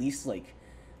without at least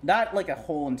not like a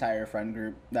whole entire friend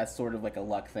group. That's sort of like a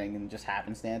luck thing and just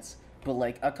happenstance. But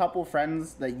like a couple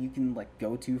friends that you can like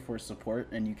go to for support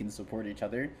and you can support each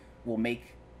other will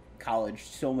make college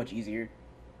so much easier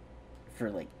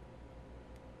for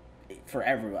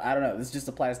everyone. I don't know. This just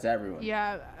applies to everyone.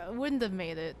 Yeah, I wouldn't have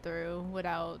made it through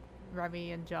without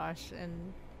Remy and Josh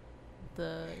and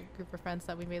the group of friends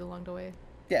that we made along the way.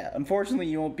 Yeah, unfortunately,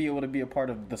 you won't be able to be a part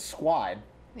of the squad.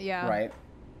 Yeah. Right?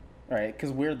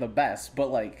 Because we're the best. But,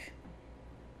 make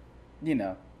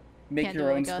Can't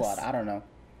your own like squad. us. I don't know.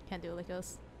 Can't do it like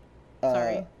us.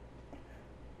 Sorry.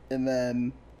 And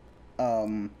then,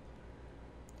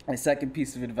 my second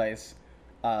piece of advice,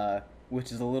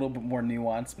 which is a little bit more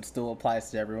nuanced, but still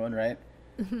applies to everyone, right?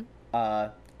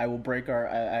 I will break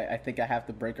I think I have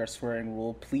to break our swearing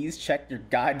rule. Please check your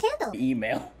goddamn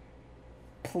email.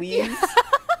 Please,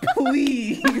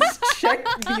 please check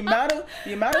the amount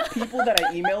of people that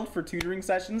I emailed for tutoring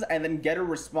sessions and then get a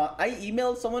response. I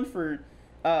emailed someone for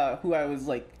who I was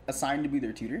assigned to be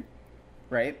their tutor,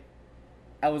 right?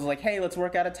 I was like, hey, let's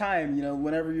work out a time,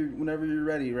 whenever you're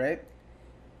ready, right?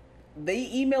 They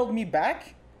emailed me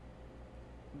back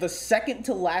the second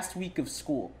to last week of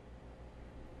school.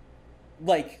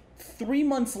 3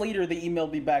 months later, they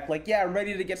emailed me back, yeah, I'm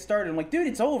ready to get started. I'm like, dude,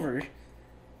 it's over.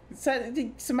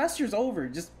 The semester's over.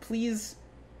 Just please,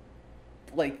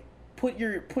 put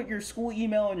your school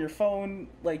email on your phone.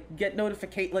 Turn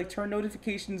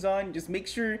notifications on. Just make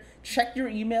sure, check your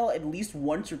email at least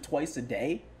once or twice a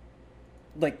day.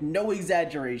 No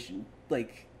exaggeration.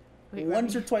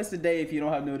 Once or twice a day if you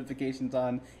don't have notifications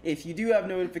on. If you do have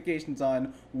notifications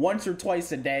on, once or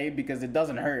twice a day because it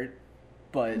doesn't hurt.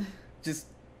 But just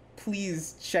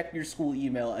please check your school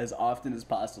email as often as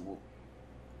possible.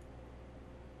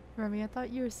 Remy, I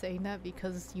thought you were saying that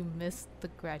because you missed the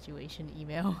graduation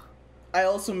email. I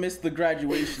also missed the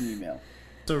graduation email.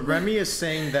 So Remy is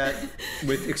saying that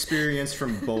with experience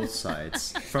from both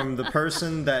sides. From the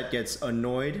person that gets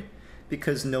annoyed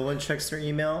because no one checks their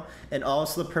email, and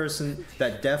also the person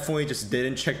that definitely just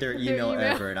didn't check their email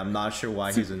ever, and I'm not sure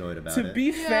why he's annoyed about it. To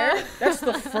be fair, that's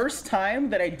the first time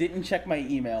that I didn't check my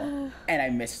email and I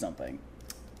missed something.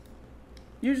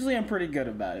 Usually I'm pretty good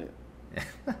about it.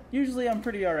 Usually I'm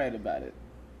pretty alright about it.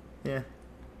 Yeah.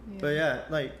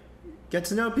 But get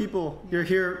to know people. You're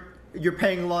here, you're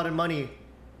paying a lot of money.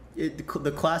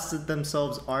 The classes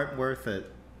themselves aren't worth it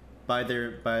on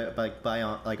their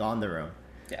own.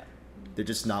 Yeah. They're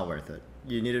just not worth it.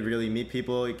 You need to really meet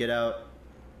people, go out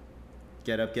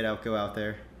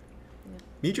there. Yeah.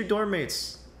 Meet your dorm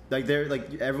mates.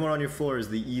 Everyone on your floor is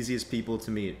the easiest people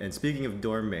to meet. And speaking of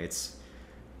dorm mates,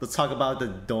 let's talk about the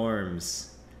dorms.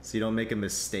 so you don't make a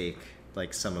mistake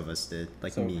like some of us did,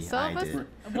 like So- me. Some I of us-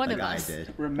 did. one like of I us.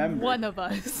 did. Remember, One of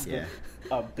us. Yeah.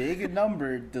 a big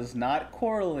number does not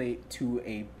correlate to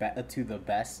to the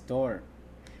best dorm.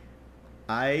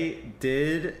 I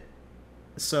did.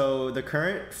 So the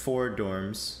current 4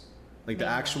 dorms, like the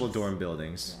Main actual ones. dorm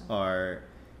buildings, Yeah. are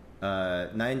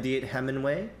 98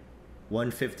 Hemingway,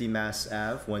 150 Mass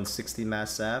Ave, 160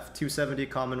 Mass Ave, 270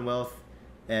 Commonwealth,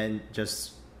 and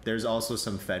just there's also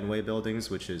some Fenway buildings,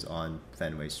 which is on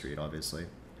Fenway Street, obviously.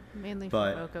 Mainly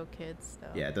But- for Boco kids, though.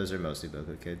 Yeah, those are mostly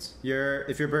Berklee kids.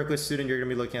 If you're a Berklee student, you're gonna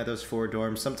be looking at those 4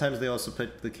 dorms. Sometimes they also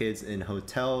put the kids in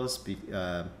hotels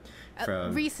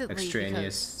from recently, extraneous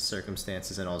because-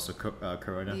 circumstances, and also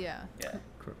Corona. Yeah. Yeah.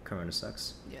 Corona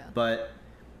sucks. Yeah. But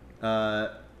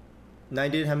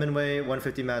 98 Hemingway,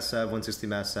 150 Mass Ave, 160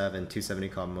 Mass Ave, and 270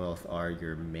 Commonwealth are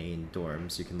your main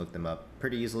dorms. You can look them up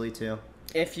pretty easily too.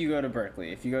 If you go to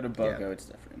Berklee, if you go to Boco, Yeah. it's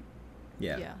different.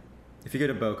 Yeah. Yeah. If you go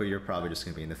to Boca, you're probably just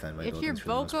gonna be in the Fenway If you're buildings for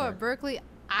the most Boco or part. Berkeley,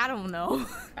 I don't know.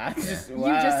 I just, You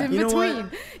just in You know between.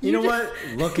 what? You know just-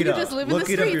 what? Look it you up. just live in Look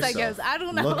the it up streets, I yourself. guess. I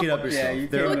don't know. Look it up yourself. Yeah, you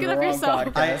There- came Look to it the up wrong yourself.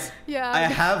 podcast. Yeah. I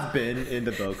have been in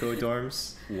the Boco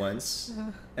dorms once,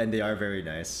 and they are very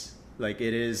nice. Like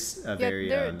it is a very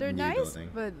they're new nice, building.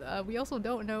 but we also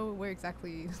don't know where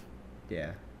exactly.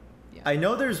 Yeah. Yeah. I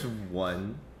know there's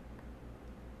one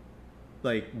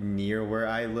like near where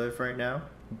I live right now,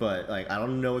 but like I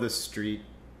don't know the street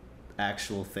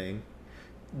actual thing.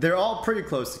 They're all pretty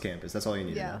close to campus. That's all you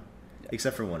need Yeah. to know.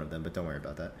 Except for one of them, but don't worry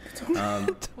about that.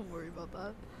 Don't worry about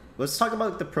that. Let's talk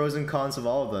about the pros and cons of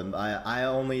all of them. I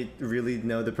only really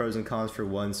know the pros and cons for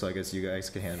one, so I guess you guys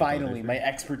can handle the Finally, other my three.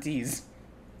 expertise.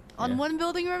 On Yeah. one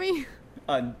building, Remy?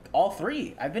 On all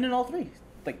 3. I've been in all 3.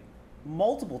 Like,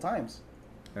 multiple times.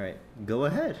 All right, go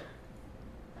ahead.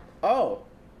 Oh,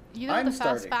 You know I'm the fast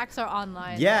starting. facts are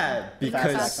online. Yeah, Fast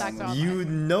because facts are you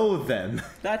know them.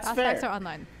 that's Fast fair. facts are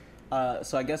online.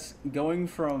 So I guess going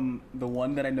from the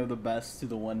one that I know the best to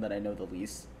the one that I know the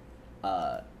least.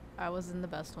 I was in the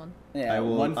best one. Yeah, I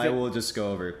will 150 just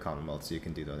go over Commonwealth so you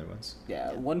can do the other ones.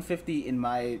 Yeah, 150 in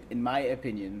my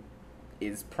opinion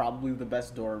is probably the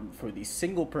best dorm for the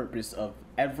single purpose of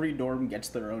every dorm gets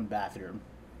their own bathroom.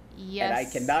 Yes. And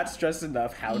I cannot stress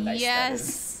enough how nice that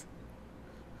is.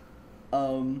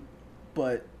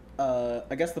 But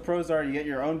I guess the pros are you get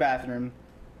your own bathroom.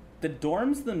 The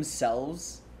dorms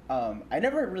themselves, I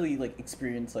never really like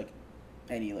experienced like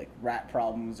any like rat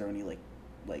problems or any like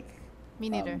Me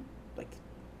neither. like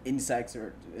insects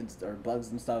or bugs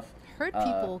and stuff. Heard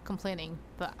people complaining,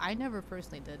 but I never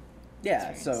personally did. Yeah,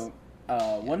 experience. so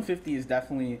 150 is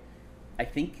definitely, I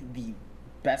think, the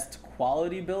best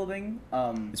quality building.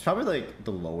 It's probably like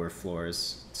the lower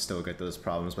floors still get those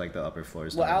problems, but like the upper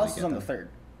floors. Well, don't really Alice is get on the them. third,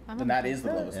 I'm and on that the is the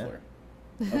third. lowest Yeah. floor.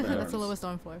 That's the lowest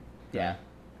dorm floor. Yeah.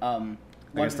 I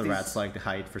guess the 150's rats like the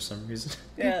height for some reason.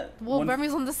 Yeah. Well,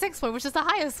 Remy's on the 6th floor, which is the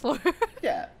highest floor.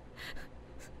 Yeah.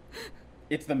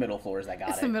 It's the middle floors that got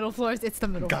It's it. the middle floors. It's the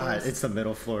middle God, floors. it's the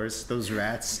middle floors. Those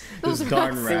rats. Those Those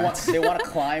darn rats. rats. They want to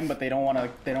climb, but they don't want to.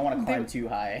 They don't want to climb They- too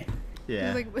high.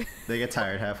 Yeah. Like- They get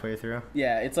tired halfway through.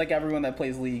 Yeah, it's like everyone that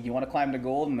plays League. You want to climb to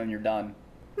gold, and then you're done.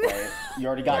 Right? You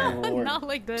already got your reward. Not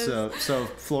like this. So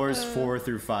floors 4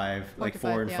 through 5, like through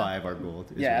 4 5, and yeah. 5 are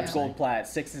gold. is Yeah, what it's you're gold plat.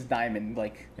 6 is diamond.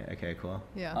 Like, saying. Yeah, okay, cool.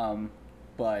 yeah.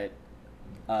 But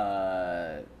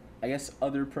I guess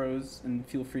other pros, and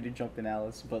feel free to jump in,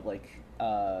 Alice. But like,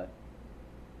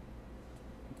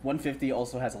 150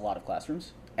 also has a lot of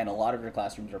classrooms, and a lot of your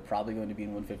classrooms are probably going to be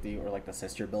in 150 or like the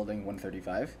sister building,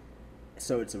 135.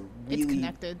 So it's a really It's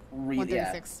connected. really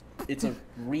yeah, 136. it's a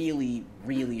really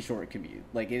short commute.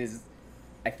 Like it is.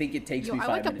 I think it takes Yo, me I 5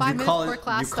 went to minutes. 5 You minutes call before it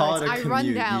class you call it starts. a I commute. run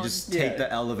You down. just Yeah. take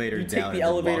the elevator You take down. the and then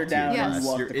elevator walk to your down and class.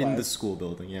 walk You're to in the class. school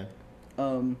building. Yeah.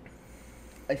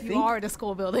 I think You are the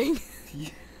school building.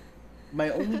 my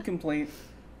only complaint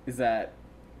is that,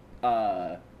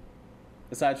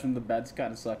 aside from the beds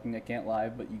kind of sucking, I can't lie,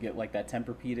 but you get like that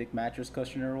Tempur-Pedic mattress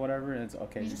cushion or whatever, and it's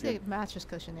okay. You you're just good. get a mattress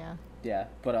cushion, yeah. Yeah,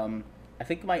 but I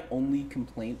think my only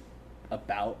complaint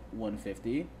about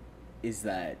 150 is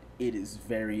that it is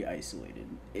very isolated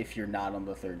if you're not on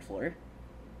the 3rd floor.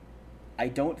 I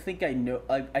don't think I know.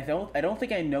 I don't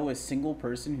think I know a single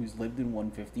person who's lived in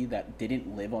 150 that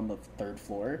didn't live on the 3rd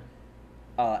floor,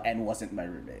 and wasn't my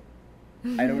roommate.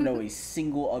 I don't know a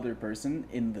single other person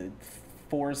in the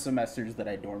 4 semesters that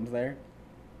I dormed there.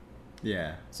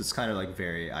 Yeah. So it's kind of like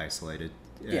very isolated.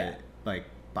 Yeah. Like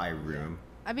by room.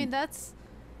 I mean, that's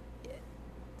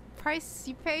price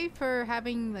you pay for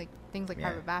having like things like Yeah.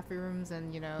 private bathrooms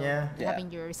and Yeah. Yeah.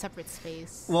 having your separate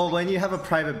space. Well, when you have a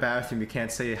private bathroom, you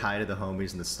can't say hi to the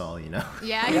homies in the stall, you know?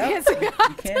 Yeah, you Yeah. can't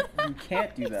say You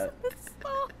can't do that.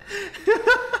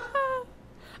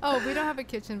 Oh, we don't have a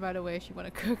kitchen, by the way, if you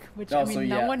want to cook, which Oh, I mean, so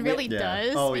no one really Yeah.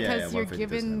 does Oh, yeah, because yeah, you're 150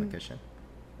 doesn't have a given kitchen.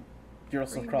 You're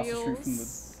also free across the street from the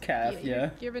meals. calf, yeah. You're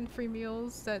given free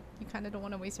meals that you kind of don't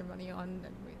want to waste your money on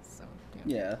anyways, so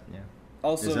Yeah. Yeah.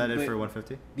 Also, Is that it for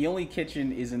 150? the only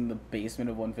kitchen is in the basement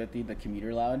of 150, the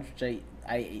commuter lounge, which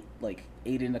I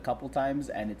ate in a couple times,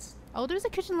 and it's... Oh, there's a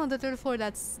kitchen on the 3rd floor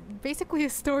that's basically a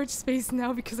storage space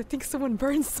now because I think someone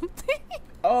burned something.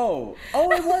 Oh,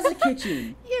 it was a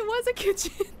kitchen. Yeah, it was a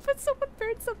kitchen, but someone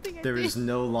burned something. There is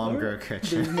no longer a There's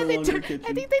kitchen. no And they longer a tur- kitchen.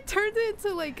 I think they turned it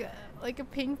into like a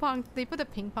ping pong. They put a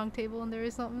ping pong table in there or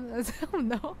something. I don't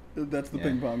know. That's the Yeah,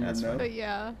 ping pong room that's now. funny. But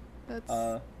yeah, that's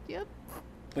yep.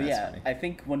 But That's yeah, funny. I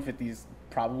think 150 is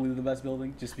probably the best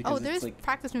building, just because Oh, it's there's like...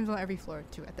 practice rooms on every floor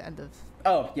too. At the end of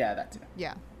Oh, yeah, that too.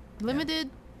 yeah, limited,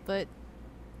 but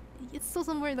it's still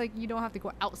somewhere like you don't have to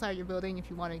go outside your building if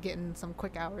you want to get in some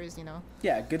quick hours. You know.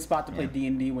 Yeah, good spot to play Yeah.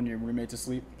 D&D when your roommate's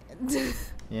asleep.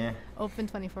 Yeah. Open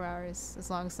 24 hours as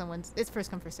long as someone's. It's first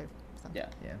come first serve. So. Yeah.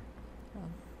 Yeah.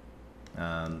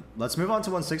 Oh. Let's move on to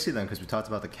 160 then, because we talked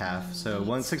about the calf. So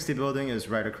 160 building is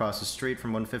right across the street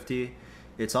from 150.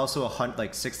 It's also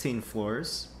 16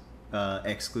 floors,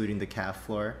 excluding the calf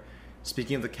floor.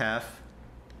 Speaking of the calf,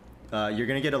 you're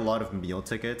gonna get a lot of meal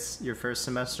tickets your first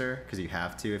semester because you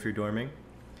have to if you're dorming.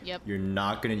 Yep. You're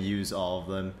not gonna use all of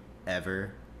them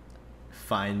ever.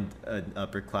 Find an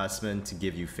upperclassman to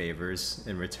give you favors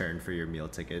in return for your meal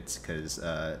tickets because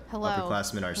Hello.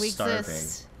 upperclassmen are We starving.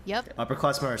 exist. Yep.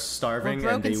 Upperclassmen are starving, We're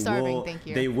broke and they and starving, will thank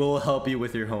you. they will help you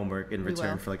with your homework in We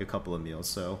return will. for like a couple of meals.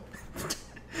 So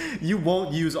you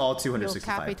won't use all Yo,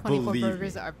 265. Cafe 24 Believe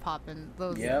burgers me. are popping.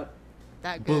 Those Yep.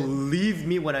 that good. Believe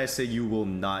me when I say you will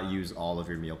not use all of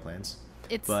your meal plans.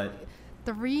 It's But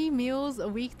 3 meals a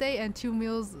weekday and 2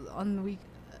 meals on the week,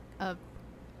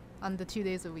 on the 2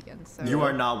 days a weekend. So you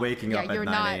are not waking Yeah, up at you're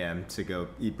 9 not- a.m. to go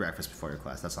eat breakfast before your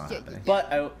class. That's not Yeah, happening.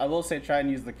 But I will say try and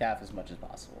use the calf as much as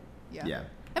possible. Yeah. Yeah.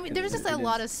 I mean, It there's is- just a it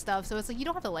lot is. of stuff, so it's like you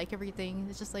don't have to like everything.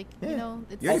 It's just like Yeah. you know,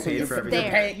 it's You're it's paying for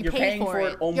everything. there. You're You pay paying for for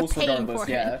it almost You're paying regardless,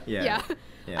 for yeah. it. Yeah. Yeah.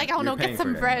 Yeah, Like I don't you're know, get paying for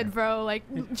some it bread, anyway. bro.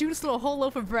 Like June stole a whole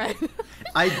loaf of bread.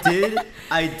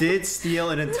 I did steal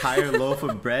an entire loaf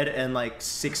of bread and like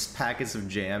 6 packets of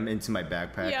jam into my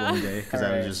backpack Yeah. one day because I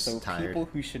Alright, was just so tired. people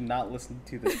who should not listen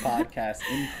to this podcast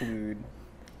include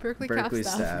Berklee Berklee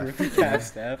staff. staff. Berklee calf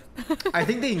staff. I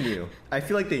think they knew. I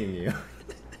feel like they knew.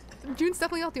 June's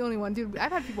definitely not the only one, dude.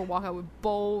 I've had people walk out with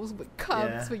bowls, with cups,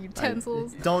 Yeah. with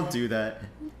utensils. Don't do that.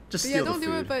 Just But steal yeah, don't the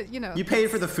do food. it. But you know, You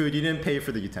paid for the food. You didn't pay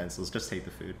for the utensils. Just take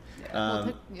the food.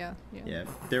 well, yeah. Yeah.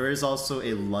 There is also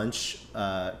a lunch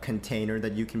container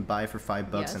that you can buy for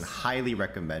 $5 and Yes. highly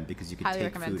recommend because you can Highly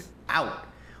take recommend. food out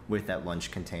with that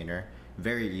lunch container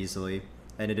very easily,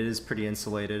 and it is pretty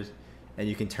insulated. And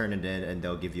you can turn it in, and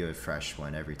they'll give you a fresh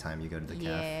one every time you go to the calf.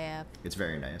 Yeah. It's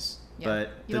very nice. Yeah. But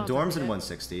You the don't have to dorms in forget.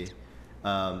 160,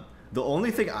 the only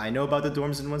thing I know about the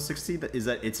dorms in 160 is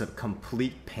that it's a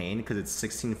complete pain because it's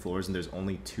 16 floors and there's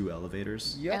only 2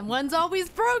 elevators. Yep. And one's always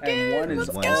broken. And one is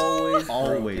Let's One's go.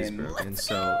 always broken. broken.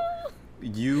 So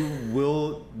you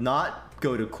will not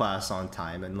go to class on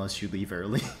time unless you leave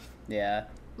early. Yeah.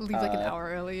 Leave like an hour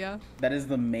early, yeah. That is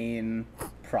the main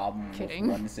problem Kidding.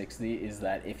 with 160 is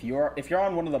that if you're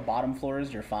on one of the bottom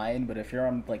floors, you're fine, but if you're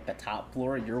on like the top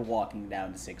floor, you're walking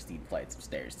down 16 flights of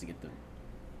stairs to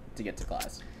get to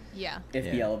class. Yeah. If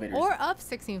the Yeah. elevators Or up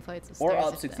 16 flights of stairs. or up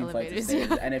if the 16 flights of elevators-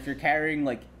 stairs, and if you're carrying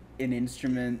like an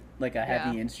instrument, like a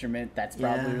heavy Yeah. instrument, that's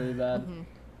probably Yeah. really bad.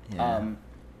 Mm-hmm.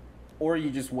 Or you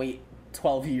just wait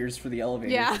 12 years for the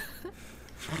elevator. Yeah.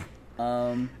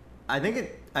 I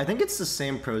think it's the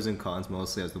same pros and cons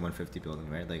mostly as the 150 building,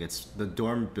 right? Like it's the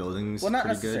dorm building's Well, not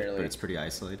pretty good, necessarily. but it's pretty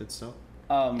isolated still.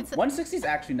 160 is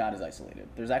actually not as isolated.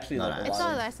 There's actually Not like a as- It's lot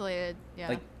not of as isolated. Yeah.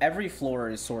 like every floor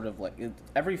is sort of like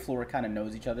every floor kind of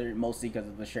knows each other, mostly because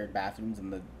of the shared bathrooms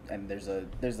and there's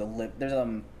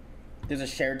a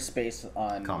shared space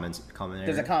on Common area.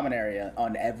 There's a common area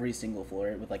on every single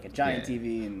floor with like a giant Yeah.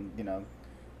 TV and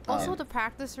Also, the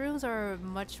practice rooms are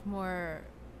much more,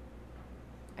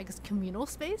 I guess, communal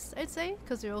space, I'd say,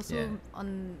 because they're also Yeah.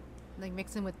 on, like,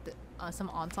 mixing with some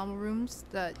ensemble rooms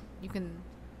that you can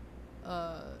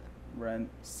rent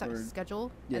or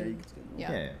schedule. yeah, and, you can schedule.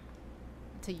 yeah, Yeah.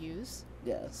 to use.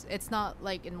 Yes. It's not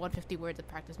like in 150 where the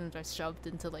practice rooms are shoved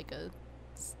into like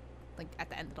at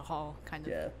the end of the hall kind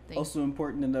of Yeah. thing. Also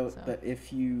important to note So- that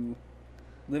if you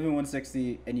live in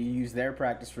 160 and you use their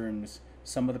practice rooms,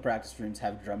 some of the practice rooms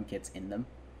have drum kits in them.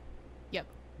 Yep.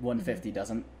 150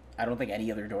 doesn't. I don't think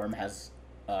any other dorm has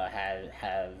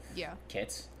have Yeah.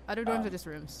 kits. Other dorms are just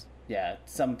rooms. Yeah,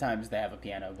 sometimes they have a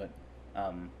piano, but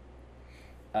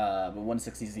But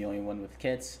 160 is the only one with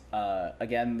kits.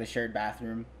 Again, the shared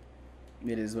bathroom,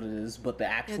 it is what it is. But the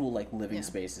actual living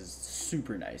space is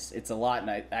super nice. It's a lot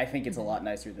nice. I think it's a lot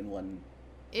nicer than one.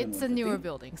 It's a newer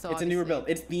building, so it's a newer building.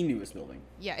 It's the newest building.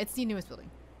 Yeah, it's the newest building.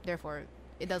 Therefore,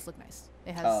 it does look nice.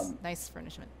 It has nice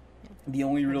furnishment. Yeah. The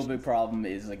only real big problem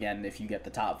is, again, if you get the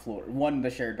top floor. One, the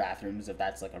shared bathrooms, if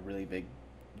that's like a really big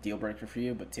deal breaker for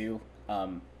you. But two,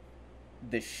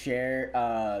 the share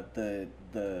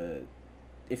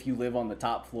if you live on the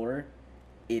top floor,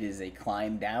 it is a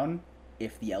climb down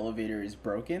if the elevator is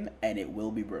broken, and it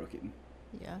will be broken.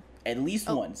 Yeah. At least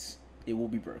once, it will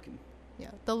be broken.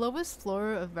 Yeah. The lowest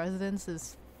floor of residence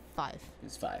is 5.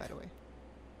 It's 5. By the way.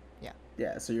 Yeah.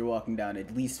 Yeah, so you're walking down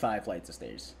at least 5 flights of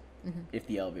stairs if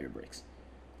the elevator breaks.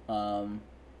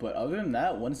 But other than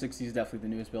that, 160 is definitely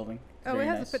the newest building. It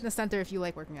has a fitness center if you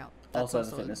like working out. That's also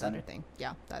has a fitness center thing.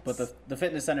 Yeah, that's. But the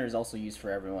fitness center is also used for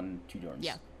everyone 2 dorms.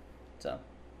 Yeah. So,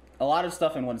 a lot of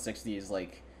stuff in 160 is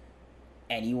like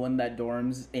anyone that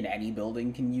dorms in any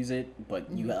building can use it,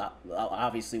 but you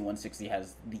obviously 160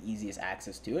 has the easiest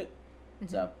access to it.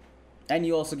 So, and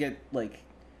you also get like,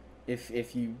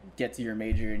 if you get to your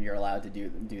major and you're allowed to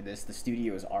do this, the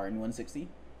studios are in 160,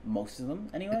 most of them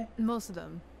anyway. Most of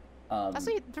them.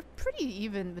 Actually, they're pretty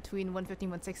even between 150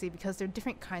 and 160 because they're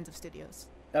different kinds of studios.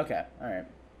 Okay, all right.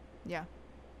 Yeah.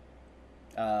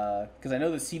 Because I know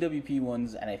the CWP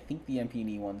ones and I think the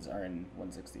MP&E ones are in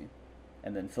 160,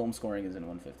 and then film scoring is in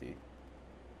 150.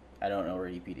 I don't know where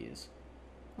EPD is.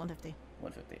 150.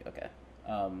 150. Okay.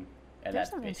 And there's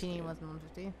that's some basically MP&E ones in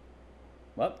 150.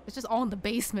 What? It's just all in the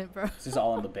basement, bro. It's just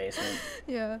all in the basement.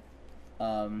 Yeah.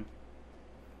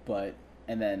 But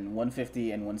and then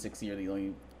 150 and 160 are the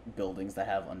only buildings that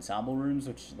have ensemble rooms,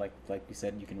 which like we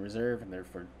said, you can reserve, and they're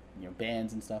for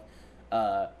bands and stuff.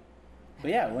 But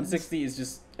yeah, 160 is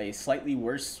just a slightly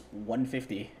worse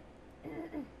 150.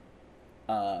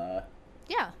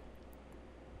 Yeah.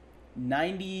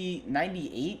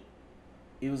 98.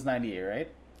 It was 98,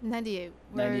 right? 98,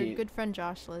 where 98. Good friend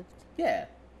Josh lived. Yeah.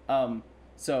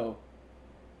 So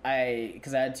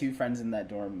because I had 2 friends in that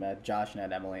dorm, Josh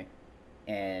and Emily,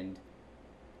 and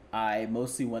I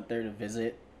mostly went there to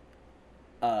visit.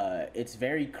 It's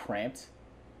very cramped.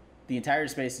 The entire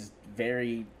space is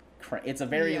very it's a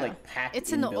very packed.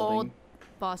 It's an building. old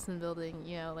Boston building,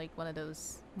 like one of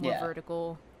those more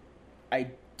vertical. I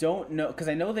don't know, because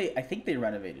I think they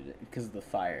renovated it because of the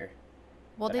fire.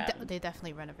 Well, they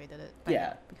definitely renovated it.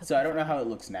 Yeah. So I don't know how it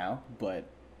looks now, but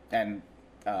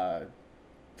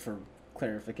for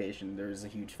clarification, there was a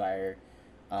huge fire.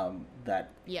 The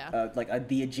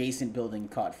adjacent building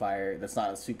caught fire. That's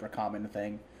not a super common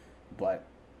thing, but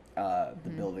the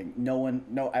building,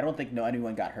 I don't think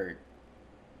anyone got hurt,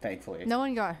 thankfully. No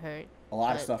one got hurt. A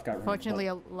lot of stuff got ruined. Fortunately,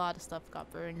 a lot of stuff got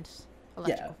burned.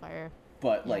 Electrical fire.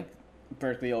 But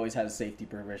Berklee always has safety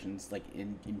provisions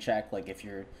in check.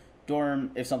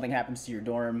 If something happens to your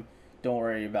dorm, don't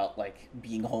worry about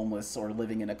being homeless or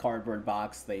living in a cardboard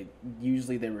box. They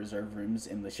reserve rooms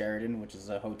in the Sheraton, which is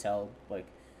a hotel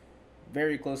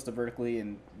very close to Berklee,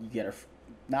 and you get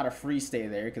not a free stay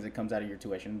there because it comes out of your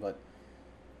tuition, but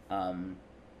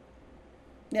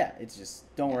it's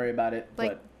just don't worry about it.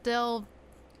 But they'll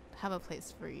have a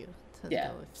place for you to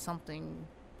go if something,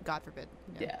 God forbid.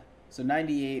 Yeah. So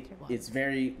 98, it's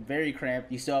very, very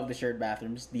cramped. You still have the shared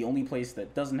bathrooms. The only place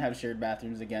that doesn't have shared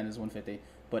bathrooms, again, is 150.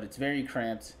 But it's very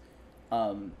cramped.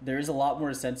 There is a lot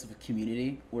more sense of a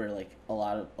community where a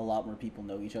lot more people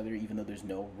know each other, even though there's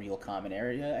no real common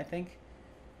area, I think.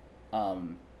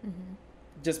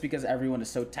 Just because everyone is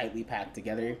so tightly packed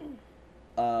together.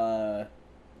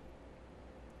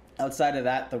 Outside of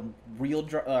that, the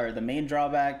main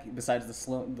drawback, besides the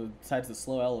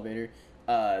slow elevator,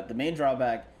 the main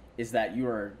drawback is that you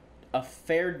are a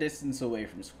fair distance away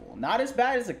from school. Not as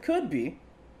bad as it could be,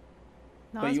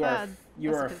 but you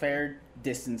are a fair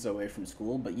distance away from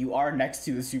school. But you are next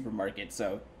to the supermarket,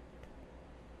 so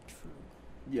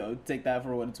take that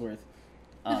for what it's worth.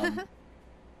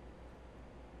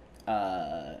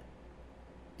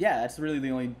 That's really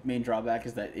the only main drawback,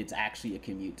 is that it's actually a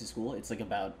commute to school. It's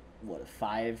about a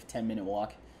 5-10 minute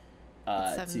walk to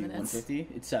 150.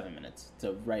 It's 7 minutes,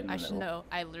 so right in the middle. I should know.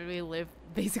 I literally live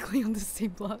basically on the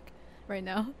same block right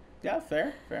now. Yeah,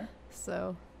 fair.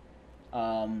 So,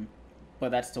 but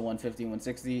that's to 150,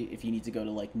 160. If you need to go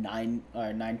to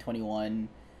 921,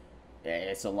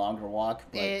 it's a longer walk.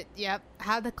 But...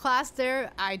 Had the class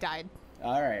there, I died.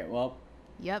 All right, well.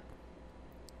 Yep.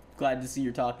 Glad to see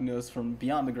you're talking to us from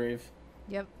beyond the grave.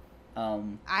 Yep.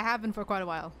 I have been for quite a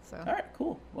while, so. All right,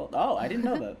 cool. Well, I didn't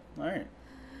know that. All right.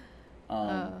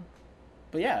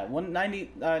 But yeah,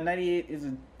 98 is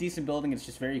a decent building. It's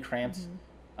just very cramped.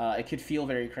 It could feel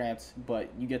very cramped, but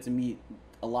you get to meet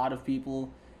a lot of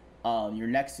people. You're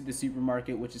next to the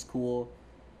supermarket, which is cool.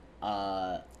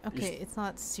 Okay, it's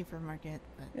not supermarket,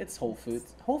 but it's Whole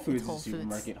Foods. Whole Foods is a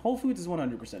supermarket. Whole Foods is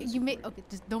 100%. Okay,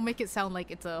 just don't make it sound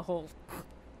like it's a whole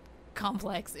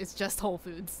complex. It's just Whole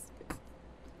Foods.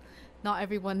 Not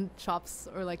everyone shops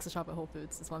or likes to shop at Whole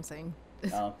Foods. Is what I'm saying.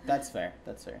 Oh, that's fair.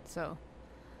 That's fair. So,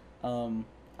 I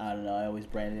don't know. I always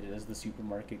branded it as the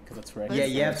supermarket because that's where. Yeah,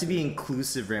 you have to be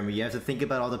inclusive, Remy. You have to think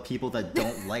about all the people that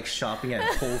don't like shopping at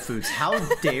Whole Foods. How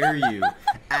dare you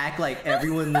act like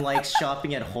everyone likes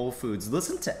shopping at Whole Foods?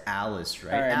 Listen to Alice,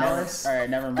 right? All right, Alice.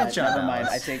 Never mind. job, Never mind.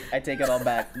 Alice. I take it all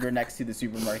back. You're next to the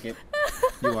supermarket.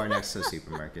 You are next to the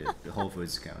supermarket. The Whole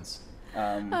Foods counts.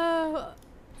 And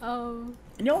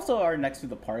you also are next to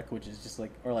the park, which is just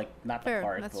like, or like not the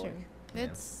park. That's but true.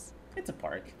 Like, it's a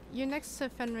park. You're next to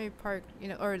Fenway Park,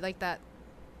 or like that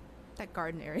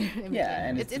garden area. Yeah,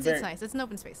 and it's nice. It's an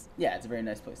open space. Yeah, it's a very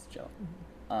nice place to chill.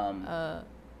 Mm-hmm.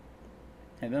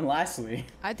 And then lastly,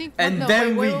 I think. And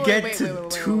then we get to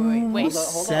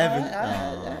 270.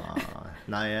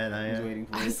 Not yet. I was waiting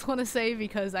for I it. just want to say,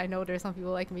 because I know there's some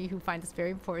people like me who find this very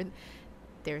important.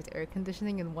 There's air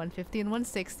conditioning in 150 and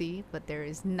 160, but there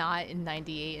is not in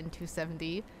 98 and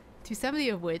 270. 270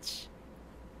 of which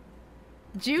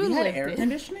June had lived air in.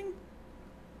 conditioning.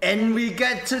 And we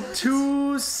get to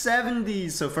 270.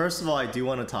 So first of all, I do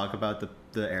want to talk about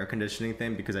the air conditioning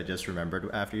thing because I just remembered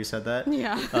after you said that.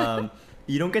 Yeah.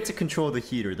 You don't get to control the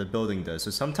heater, the building does. So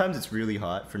sometimes it's really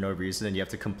hot for no reason and you have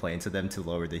to complain to them to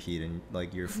lower the heat in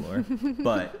like your floor.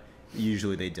 But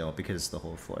usually they don't because it's the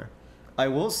whole floor. I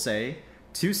will say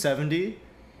 270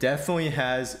 definitely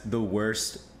has the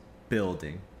worst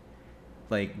building.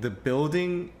 Like the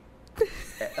building,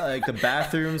 like the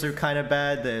bathrooms are kind of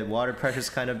bad, the water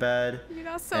pressure's kind of bad. You're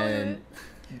not selling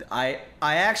it. I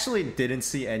actually didn't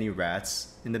see any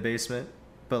rats in the basement,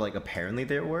 but like apparently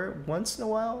there were once in a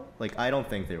while. Like I don't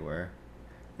think there were.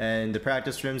 And the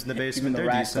practice rooms in the basement, Even the they're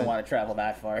rats decent. don't want to travel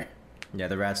that far. Yeah,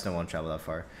 the rats don't want to travel that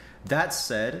far. That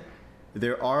said,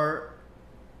 there are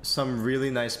some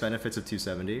really nice benefits of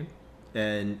 270,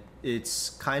 and it's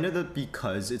kind of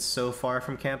because it's so far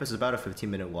from campus. It's about a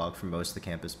 15-minute walk from most of the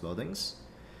campus buildings.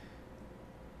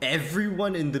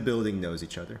 Everyone in the building knows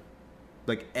each other.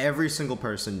 Like every single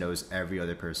person knows every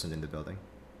other person in the building,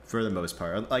 for the most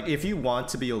part. Like if you want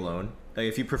to be alone, like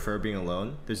if you prefer being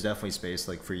alone, there's definitely space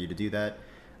like for you to do that.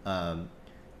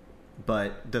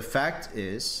 But the fact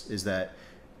is that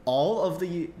all of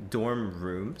the dorm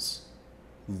rooms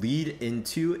lead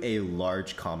into a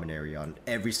large common area on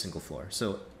every single floor.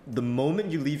 So the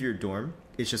moment you leave your dorm,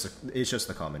 it's just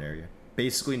the common area.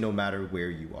 Basically, no matter where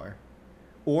you are,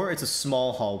 or it's a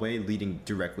small hallway leading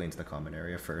directly into the common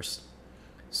area first.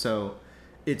 So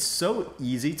it's so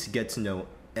easy to get to know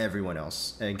everyone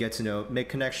else and make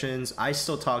connections. I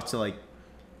still talk to like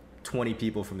 20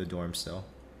 people from the dorm still,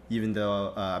 even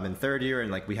though I'm in third year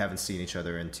and like we haven't seen each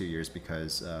other in 2 years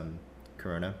because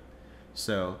Corona.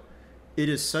 So it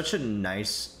is such a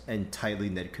nice and tightly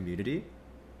knit community,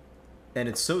 and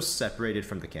it's so separated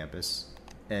from the campus,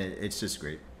 and it's just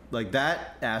great. Like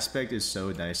that aspect is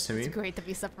so nice to me. It's great to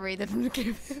be separated from the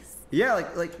campus. Yeah,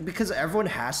 like because everyone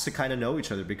has to kind of know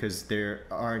each other because there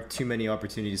aren't too many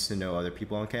opportunities to know other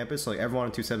people on campus. Like everyone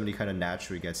on 270 kind of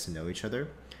naturally gets to know each other.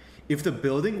 If the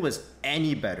building was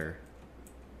any better,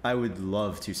 I would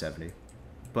love 270,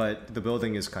 but the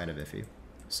building is kind of iffy.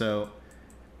 So,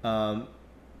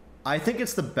 I think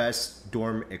it's the best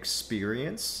dorm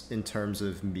experience in terms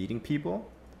of meeting people.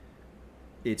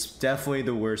 It's definitely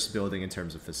the worst building in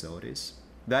terms of facilities.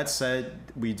 That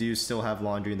said, we do still have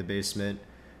laundry in the basement.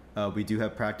 We do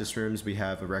have practice rooms. We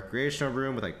have a recreational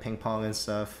room with like ping pong and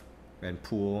stuff and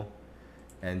pool.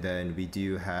 And then we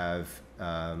do have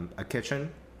a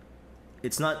kitchen.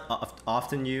 It's not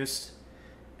often used,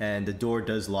 and the door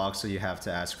does lock, so you have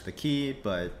to ask for the key,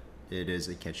 but it is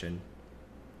a kitchen.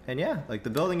 And yeah, like the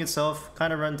building itself,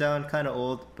 kind of run down, kind of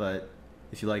old, but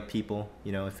if you like people,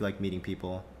 if you like meeting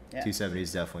people, yeah. 270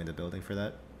 is definitely the building for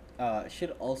that.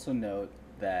 Should also note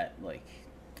that, like,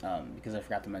 because I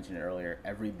forgot to mention it earlier,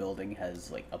 every building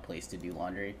has, like, a place to do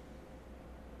laundry.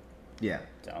 Yeah.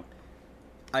 So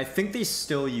I think they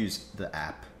still use the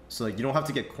app. So, like, you don't have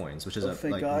to get coins, which is,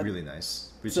 God. really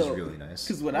nice. Which is really nice.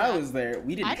 Because when I was there,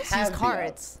 we didn't have I just used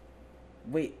cards.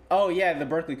 Wait. Oh, yeah, the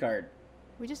Berklee card.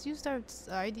 We just used our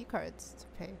ID cards to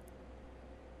pay.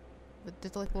 But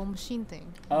there's like a little machine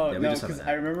thing. Oh, yeah, no, because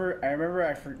I remember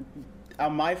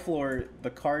on my floor, the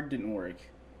card didn't work.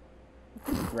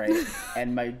 Right?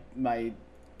 And my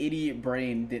idiot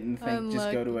brain didn't think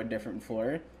just go to a different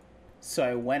floor. So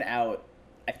I went out.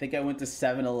 I think I went to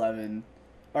 7-Eleven,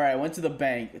 all right, I went to the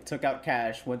bank, took out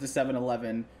cash, went to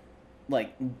 7-Eleven,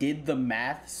 like, did the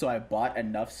math, so I bought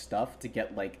enough stuff to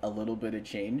get, like, a little bit of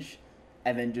change,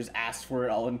 and then just asked for it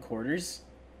all in quarters,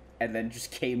 and then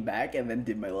just came back and then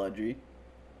did my laundry.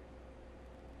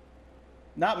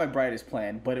 Not my brightest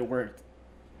plan, but it worked.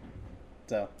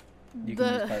 So, you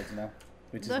can use cards now,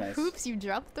 which is nice. The hoops you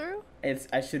jumped through?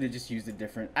 I should have just used a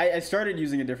different... I started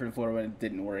using a different floor when it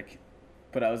didn't work.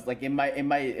 But I was like, in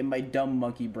my dumb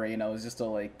monkey brain, I was just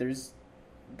all like, there's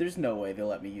no way they'll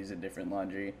let me use a different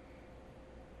laundry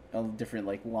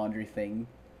like laundry thing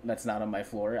that's not on my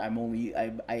floor.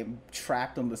 I'm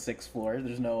trapped on the 6th floor.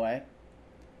 There's no way.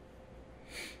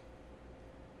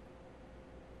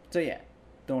 So yeah,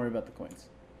 don't worry about the coins.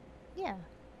 Yeah.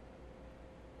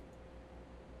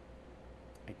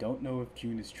 I don't know if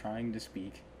June is trying to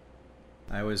speak.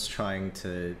 I was trying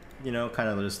to, kind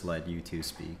of just let you two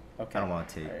speak. Okay. I don't want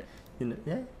to.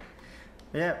 Right.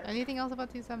 Yeah. Anything else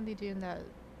about 270 June that?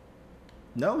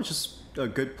 No, it's just a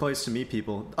good place to meet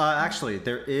people. Actually,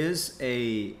 there is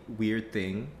a weird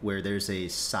thing where there's a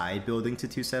side building to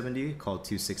 270 called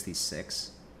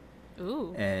 266.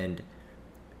 Ooh. And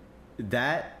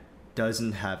that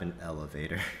doesn't have an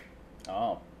elevator.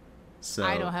 Oh. So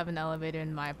I don't have an elevator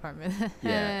in my apartment.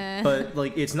 Yeah, but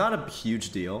like it's not a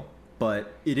huge deal.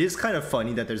 But it is kind of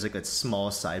funny that there's like a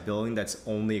small side building that's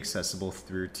only accessible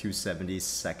through 270's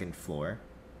second floor.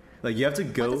 Like you have to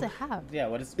go. What does it have? Yeah,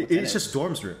 what is? It's just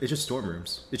dorms room. It's just dorm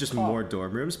rooms. It's just more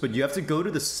dorm rooms. But you have to go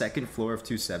to the second floor of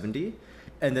 270,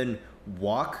 and then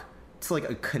walk to like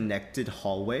a connected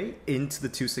hallway into the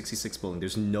 266 building.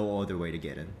 There's no other way to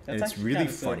get in, and it's really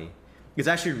funny. It's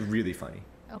actually really funny.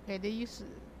 Okay,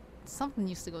 something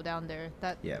used to go down there.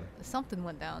 Something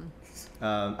went down.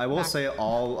 I will say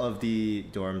all of the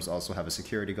dorms also have a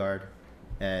security guard,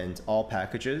 and all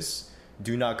packages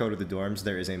do not go to the dorms.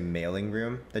 There is a mailing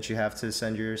room that you have to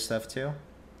send your stuff to,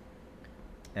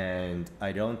 and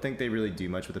I don't think they really do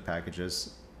much with the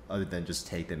packages other than just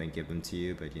take them and give them to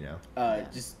you.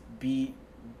 But just be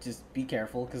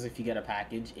careful, because if you get a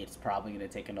package, it's probably going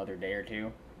to take another day or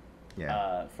two.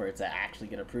 Yeah. For it to actually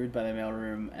get approved by the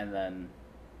mailroom and then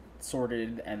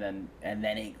sorted, and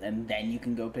then you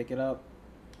can go pick it up.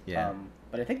 Yeah.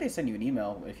 But I think they send you an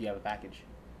email if you have a package.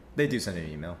 They do send an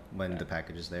email when the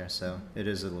package is there, so it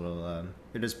is a little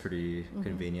it is pretty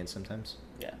convenient sometimes.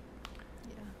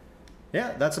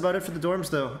 Yeah, that's about it for the dorms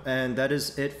though, and that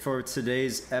is it for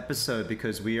today's episode,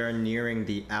 because we are nearing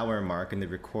the hour mark in the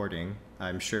recording.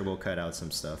 I'm sure we'll cut out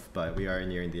some stuff, but we are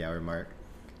nearing the hour mark.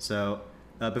 So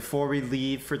before we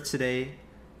leave for today,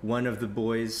 one of the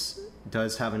boys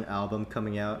does have an album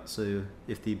coming out, so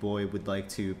if the boy would like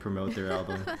to promote their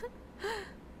album.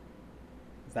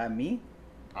 Is that me?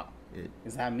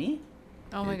 Is that me?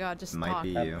 Oh my god, just might talk. be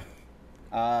you.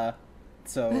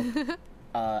 So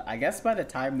I guess by the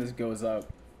time this goes up,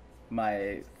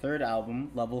 my 3rd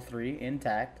album, Level 3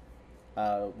 Intact,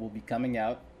 will be coming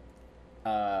out.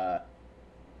 I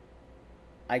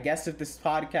guess if this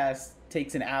podcast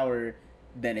takes an hour,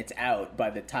 then it's out by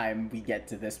the time we get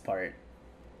to this part.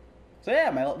 So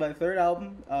yeah, my 3rd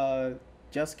album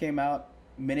just came out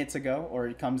minutes ago, or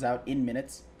it comes out in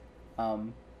minutes.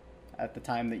 At the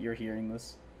time that you're hearing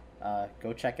this,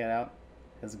 go check it out.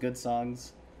 It has good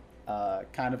songs.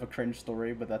 Kind of a cringe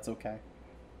story, but that's okay.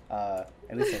 At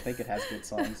least I think it has good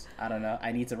songs. I don't know.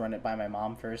 I need to run it by my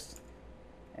mom first.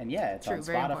 And yeah, it's on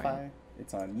Spotify.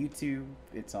 It's on YouTube.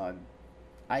 It's on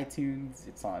iTunes.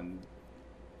 It's on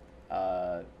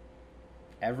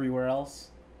everywhere else.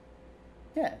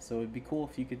 Yeah, so it'd be cool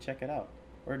if you could check it out.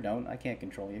 Or don't. I can't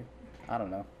control you. I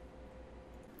don't know.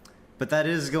 But that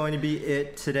is going to be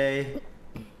it today.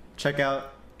 Check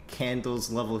out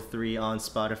Candle's Level 3 on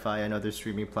Spotify and other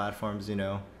streaming platforms,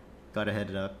 gotta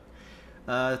head it up.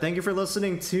 Thank you for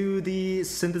listening to the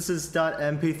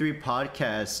Synthesis.mp3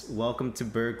 podcast. Welcome to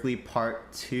Berklee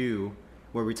Part 2,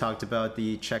 where we talked about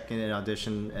the check-in and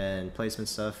audition and placement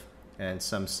stuff, and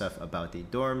some stuff about the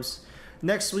dorms.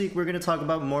 Next week, we're going to talk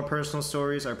about more personal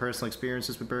stories, our personal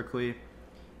experiences with Berklee,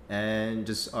 and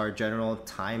just our general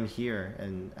time here,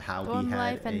 and how Dorm we had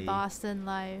life and Boston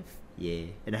life. Yeah,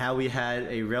 and how we had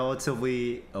a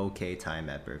relatively okay time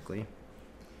at Berklee.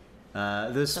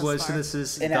 This was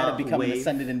Synthesis. And how to become an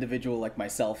ascended individual like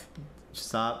myself.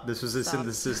 Stop. This was the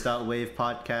Synthesis.wave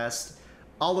podcast.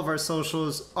 All of our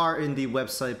socials are in the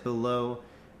website below.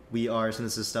 We are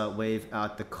Synthesis.wave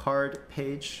at the card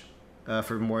page.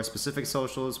 For more specific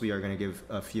socials, we are going to give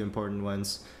a few important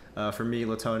ones. For me,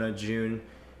 Latona June,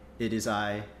 it is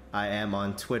I am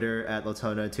on Twitter at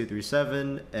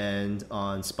Latona237 and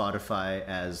on Spotify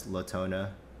as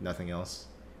Latona. Nothing else.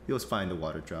 You'll find the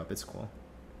water drop. It's cool.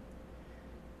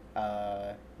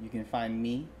 You can find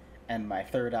me and my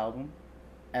third album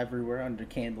everywhere under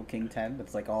Candle King 10.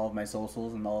 That's like all of my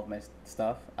socials and all of my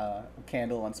stuff.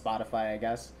 Candle on Spotify, I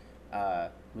guess,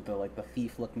 with the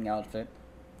thief looking outfit,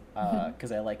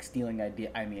 because I like stealing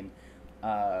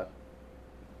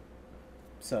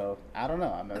so I don't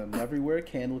know. I'm everywhere.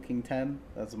 Candle King 10.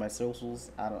 That's my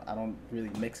socials. I don't really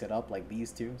mix it up like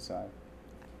these two. So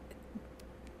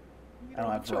I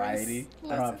don't have variety.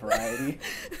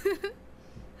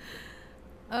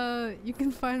 You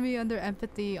can find me under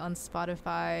Empathy on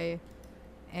Spotify,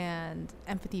 and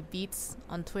Empathy Beats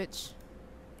on Twitch,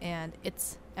 and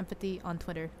It's Empathy on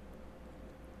Twitter.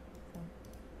 So.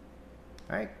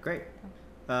 All right, great.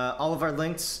 All of our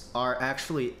links are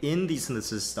actually in the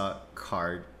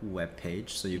synthesis.card webpage,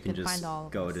 so you can just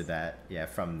go to that. Yeah,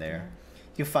 from there. Yeah.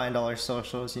 You can find all our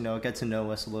socials, get to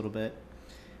know us a little bit.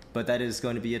 But that is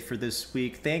going to be it for this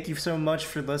week. Thank you so much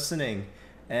for listening,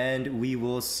 and we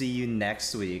will see you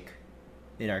next week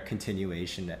in our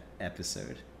continuation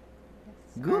episode. Yes.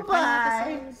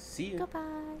 Goodbye! See you. Goodbye.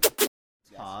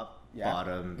 Top,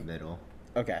 bottom, middle.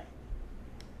 Okay.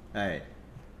 All right.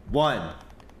 1,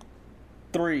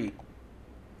 3.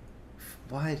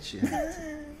 Why'd you have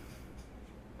to?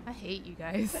 I hate you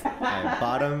guys. All right,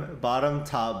 bottom,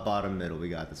 top, bottom, middle. We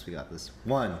got this.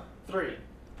 1, 3.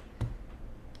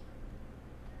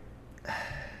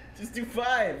 Just do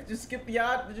 5. Just skip the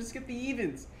odd. Just skip the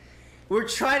evens. We're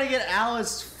trying to get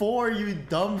Alice 4, you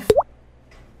dumb.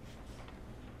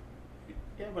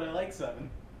 Yeah, but I like 7.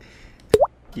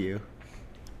 You.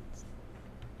 It's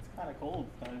kind of cold.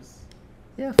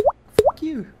 Yeah.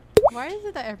 You. Why is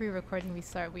it that every recording we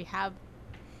start, we have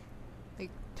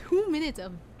like 2 minutes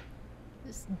of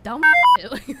this dumb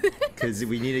shit? Because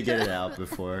we need to get it out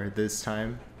before this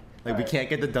time. Like, we can't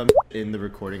get the dumb in the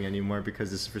recording anymore because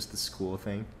this is just the school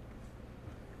thing.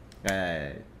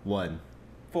 1.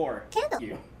 4.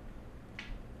 You.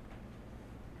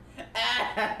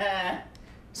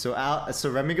 So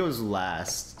Remy goes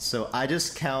last. So I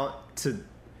just count 3,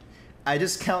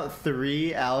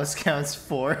 Alice counts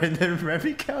 4, and then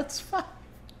Remy counts 5.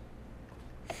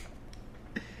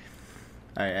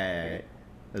 Alright.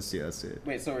 Let's see it.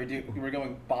 Wait, so we're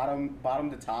going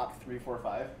bottom to top, 3, 4,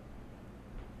 5?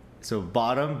 So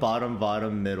bottom,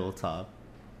 middle, top.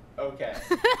 Okay.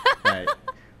 Alright.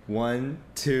 1,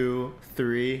 2,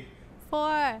 3.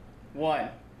 4. 1.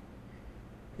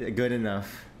 Yeah, good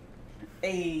enough.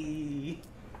 Hey.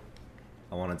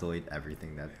 I want to delete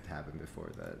everything that happened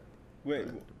before that. Wait,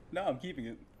 no, I'm keeping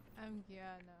it.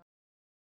 Yeah, no.